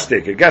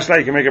fantastic. A gas light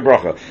you can make a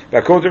bracha. But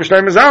according to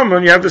Shlomo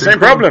Zalman, you have the same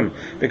problem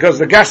because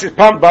the gas is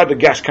pumped by the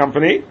gas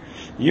company.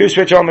 You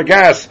switch on the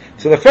gas,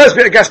 so the first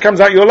bit of gas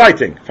comes out, you're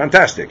lighting.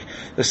 Fantastic.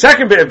 The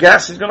second bit of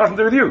gas has got nothing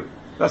to do with you.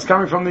 That's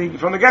coming from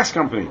the gas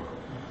company.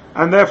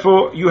 And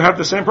therefore, you have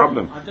the same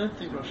problem. I don't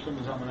think Rosh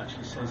Shlomo Zalman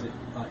actually says it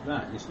like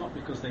that. It's not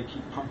because they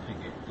keep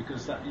pumping it,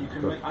 because that you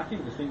can make, I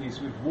think the thing is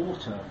with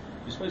water,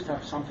 you're supposed to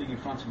have something in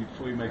front of you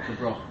before you make the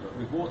bracha, but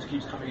with water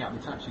keeps coming out the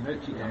taps, you know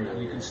it keeps coming out,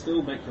 and you can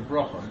still make the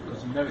bracha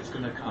because you know it's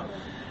going to come.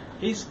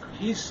 His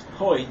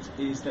point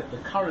is that the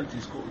current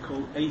is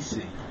called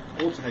AC,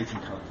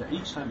 alternating current, that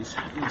each time it's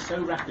happening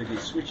so rapidly,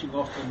 it's switching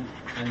off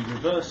and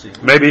reversing.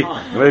 Maybe.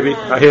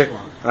 I hear.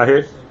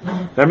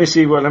 Let me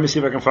see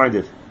if I can find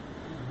it.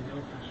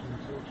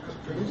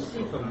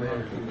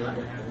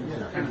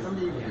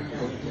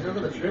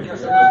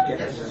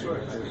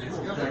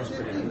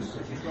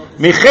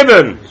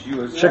 Michiben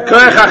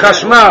shekoach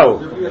hachashmal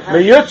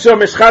meyutzo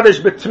mischadesh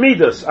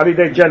betmidos al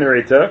yidei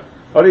generator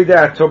al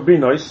yidei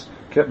turbinos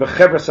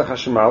bechevras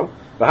hachashmal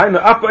v'haynu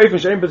apo eifin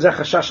she'ein b'zeh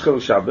chashash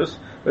Hilchos Shabbos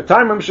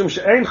v'tayim mishum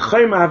she'ein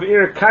chayim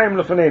ha'avir kaim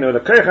lefanenu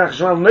lekoach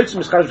hachashmal nitz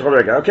mischadesh b'chol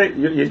rega. Okay,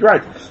 he's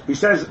right. He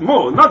says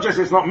more. Not just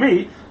it's not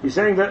me. He's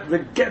saying that the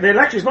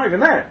electricity is not even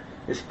there.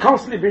 It's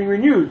constantly being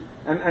renewed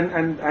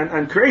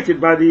and created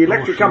by the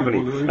electric company.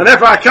 And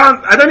therefore I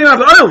don't even have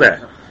the oil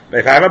there. But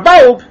if I have a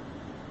bulb,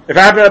 if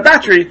I have a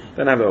battery,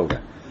 then I have the oil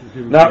there.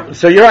 Now,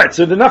 so you're right.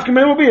 So the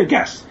nafkameh will be a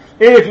gas.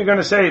 If you're going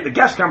to say the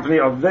gas company,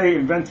 are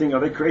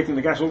they creating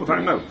the gas all the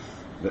time? No.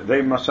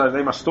 They must store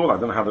it. I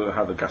don't know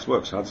how the gas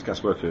works. How does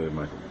gas work,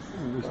 Michael?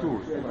 They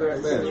store it.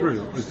 It's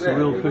real. It's a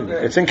real thing.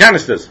 It's in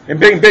canisters. In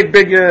big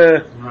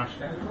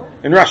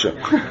in Russia.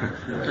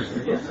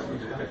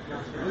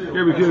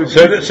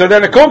 So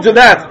then, according to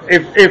that,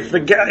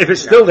 if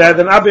it's still there,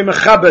 then I'll be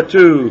mechaber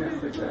to.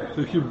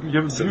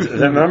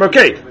 Then I'm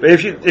okay. But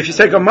if you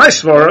take on my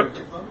svara,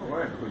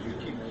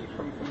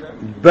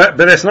 but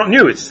it's not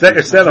new. It's there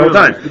the whole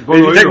time. But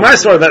if you take my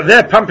svara that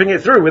they're pumping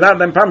it through, without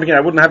them pumping it,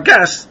 I wouldn't have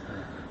gas.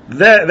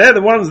 They're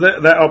the ones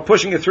that are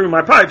pushing it through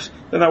my pipes.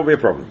 Then that will be a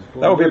problem.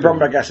 That will be a problem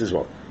by gas as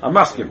well. I'm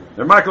asking.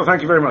 Michael,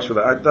 thank you very much for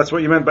that. That's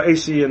what you meant by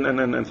AC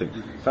and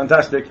thing.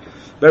 Fantastic.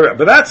 But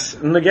that's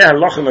negeh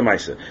halacha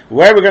l'maisa.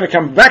 Where we're going to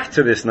come back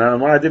to this now,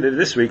 and why I did it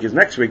this week is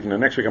next week.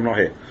 Next week I'm not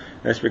here.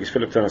 Next week is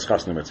Philip Turner's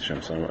Chasna Met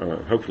Hashem,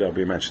 so hopefully I'll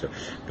be in Manchester.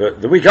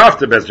 But the week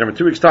after, Bez Hashem, in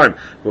 2 weeks' time,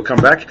 we'll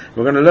come back.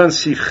 We're going to learn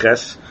Sif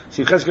Ches.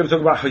 Sif Ches is going to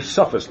talk about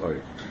Hoysofas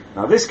Oil.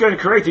 Now this is going to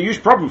create a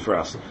huge problem for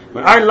us.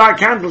 When I light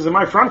candles in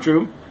my front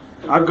room,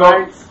 I've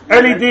got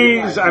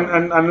LEDs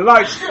and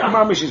lights.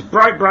 Mamish is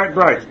bright.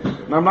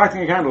 Now I'm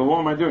lighting a candle. What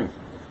am I doing?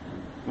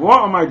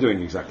 What am I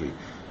doing exactly?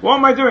 What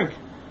am I doing?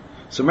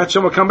 So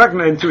Metcham will come back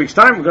in 2 weeks'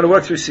 time. We're going to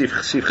work through Sif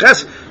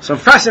Ches, some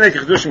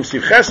fascinating Chedushim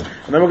Sif Ches,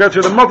 and then we'll go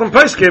through the modern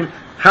poskim,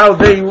 how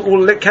they all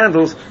lit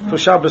candles for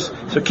Shabbos.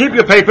 So keep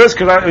your papers,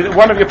 because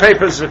one of your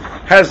papers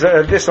has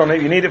this on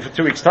it. You need it for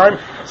 2 weeks' time.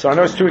 So I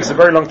know it's 2 weeks is a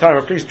very long time,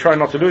 but please try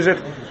not to lose it,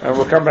 and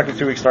we'll come back in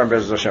 2 weeks' time,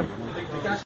 Be'ez Hashem.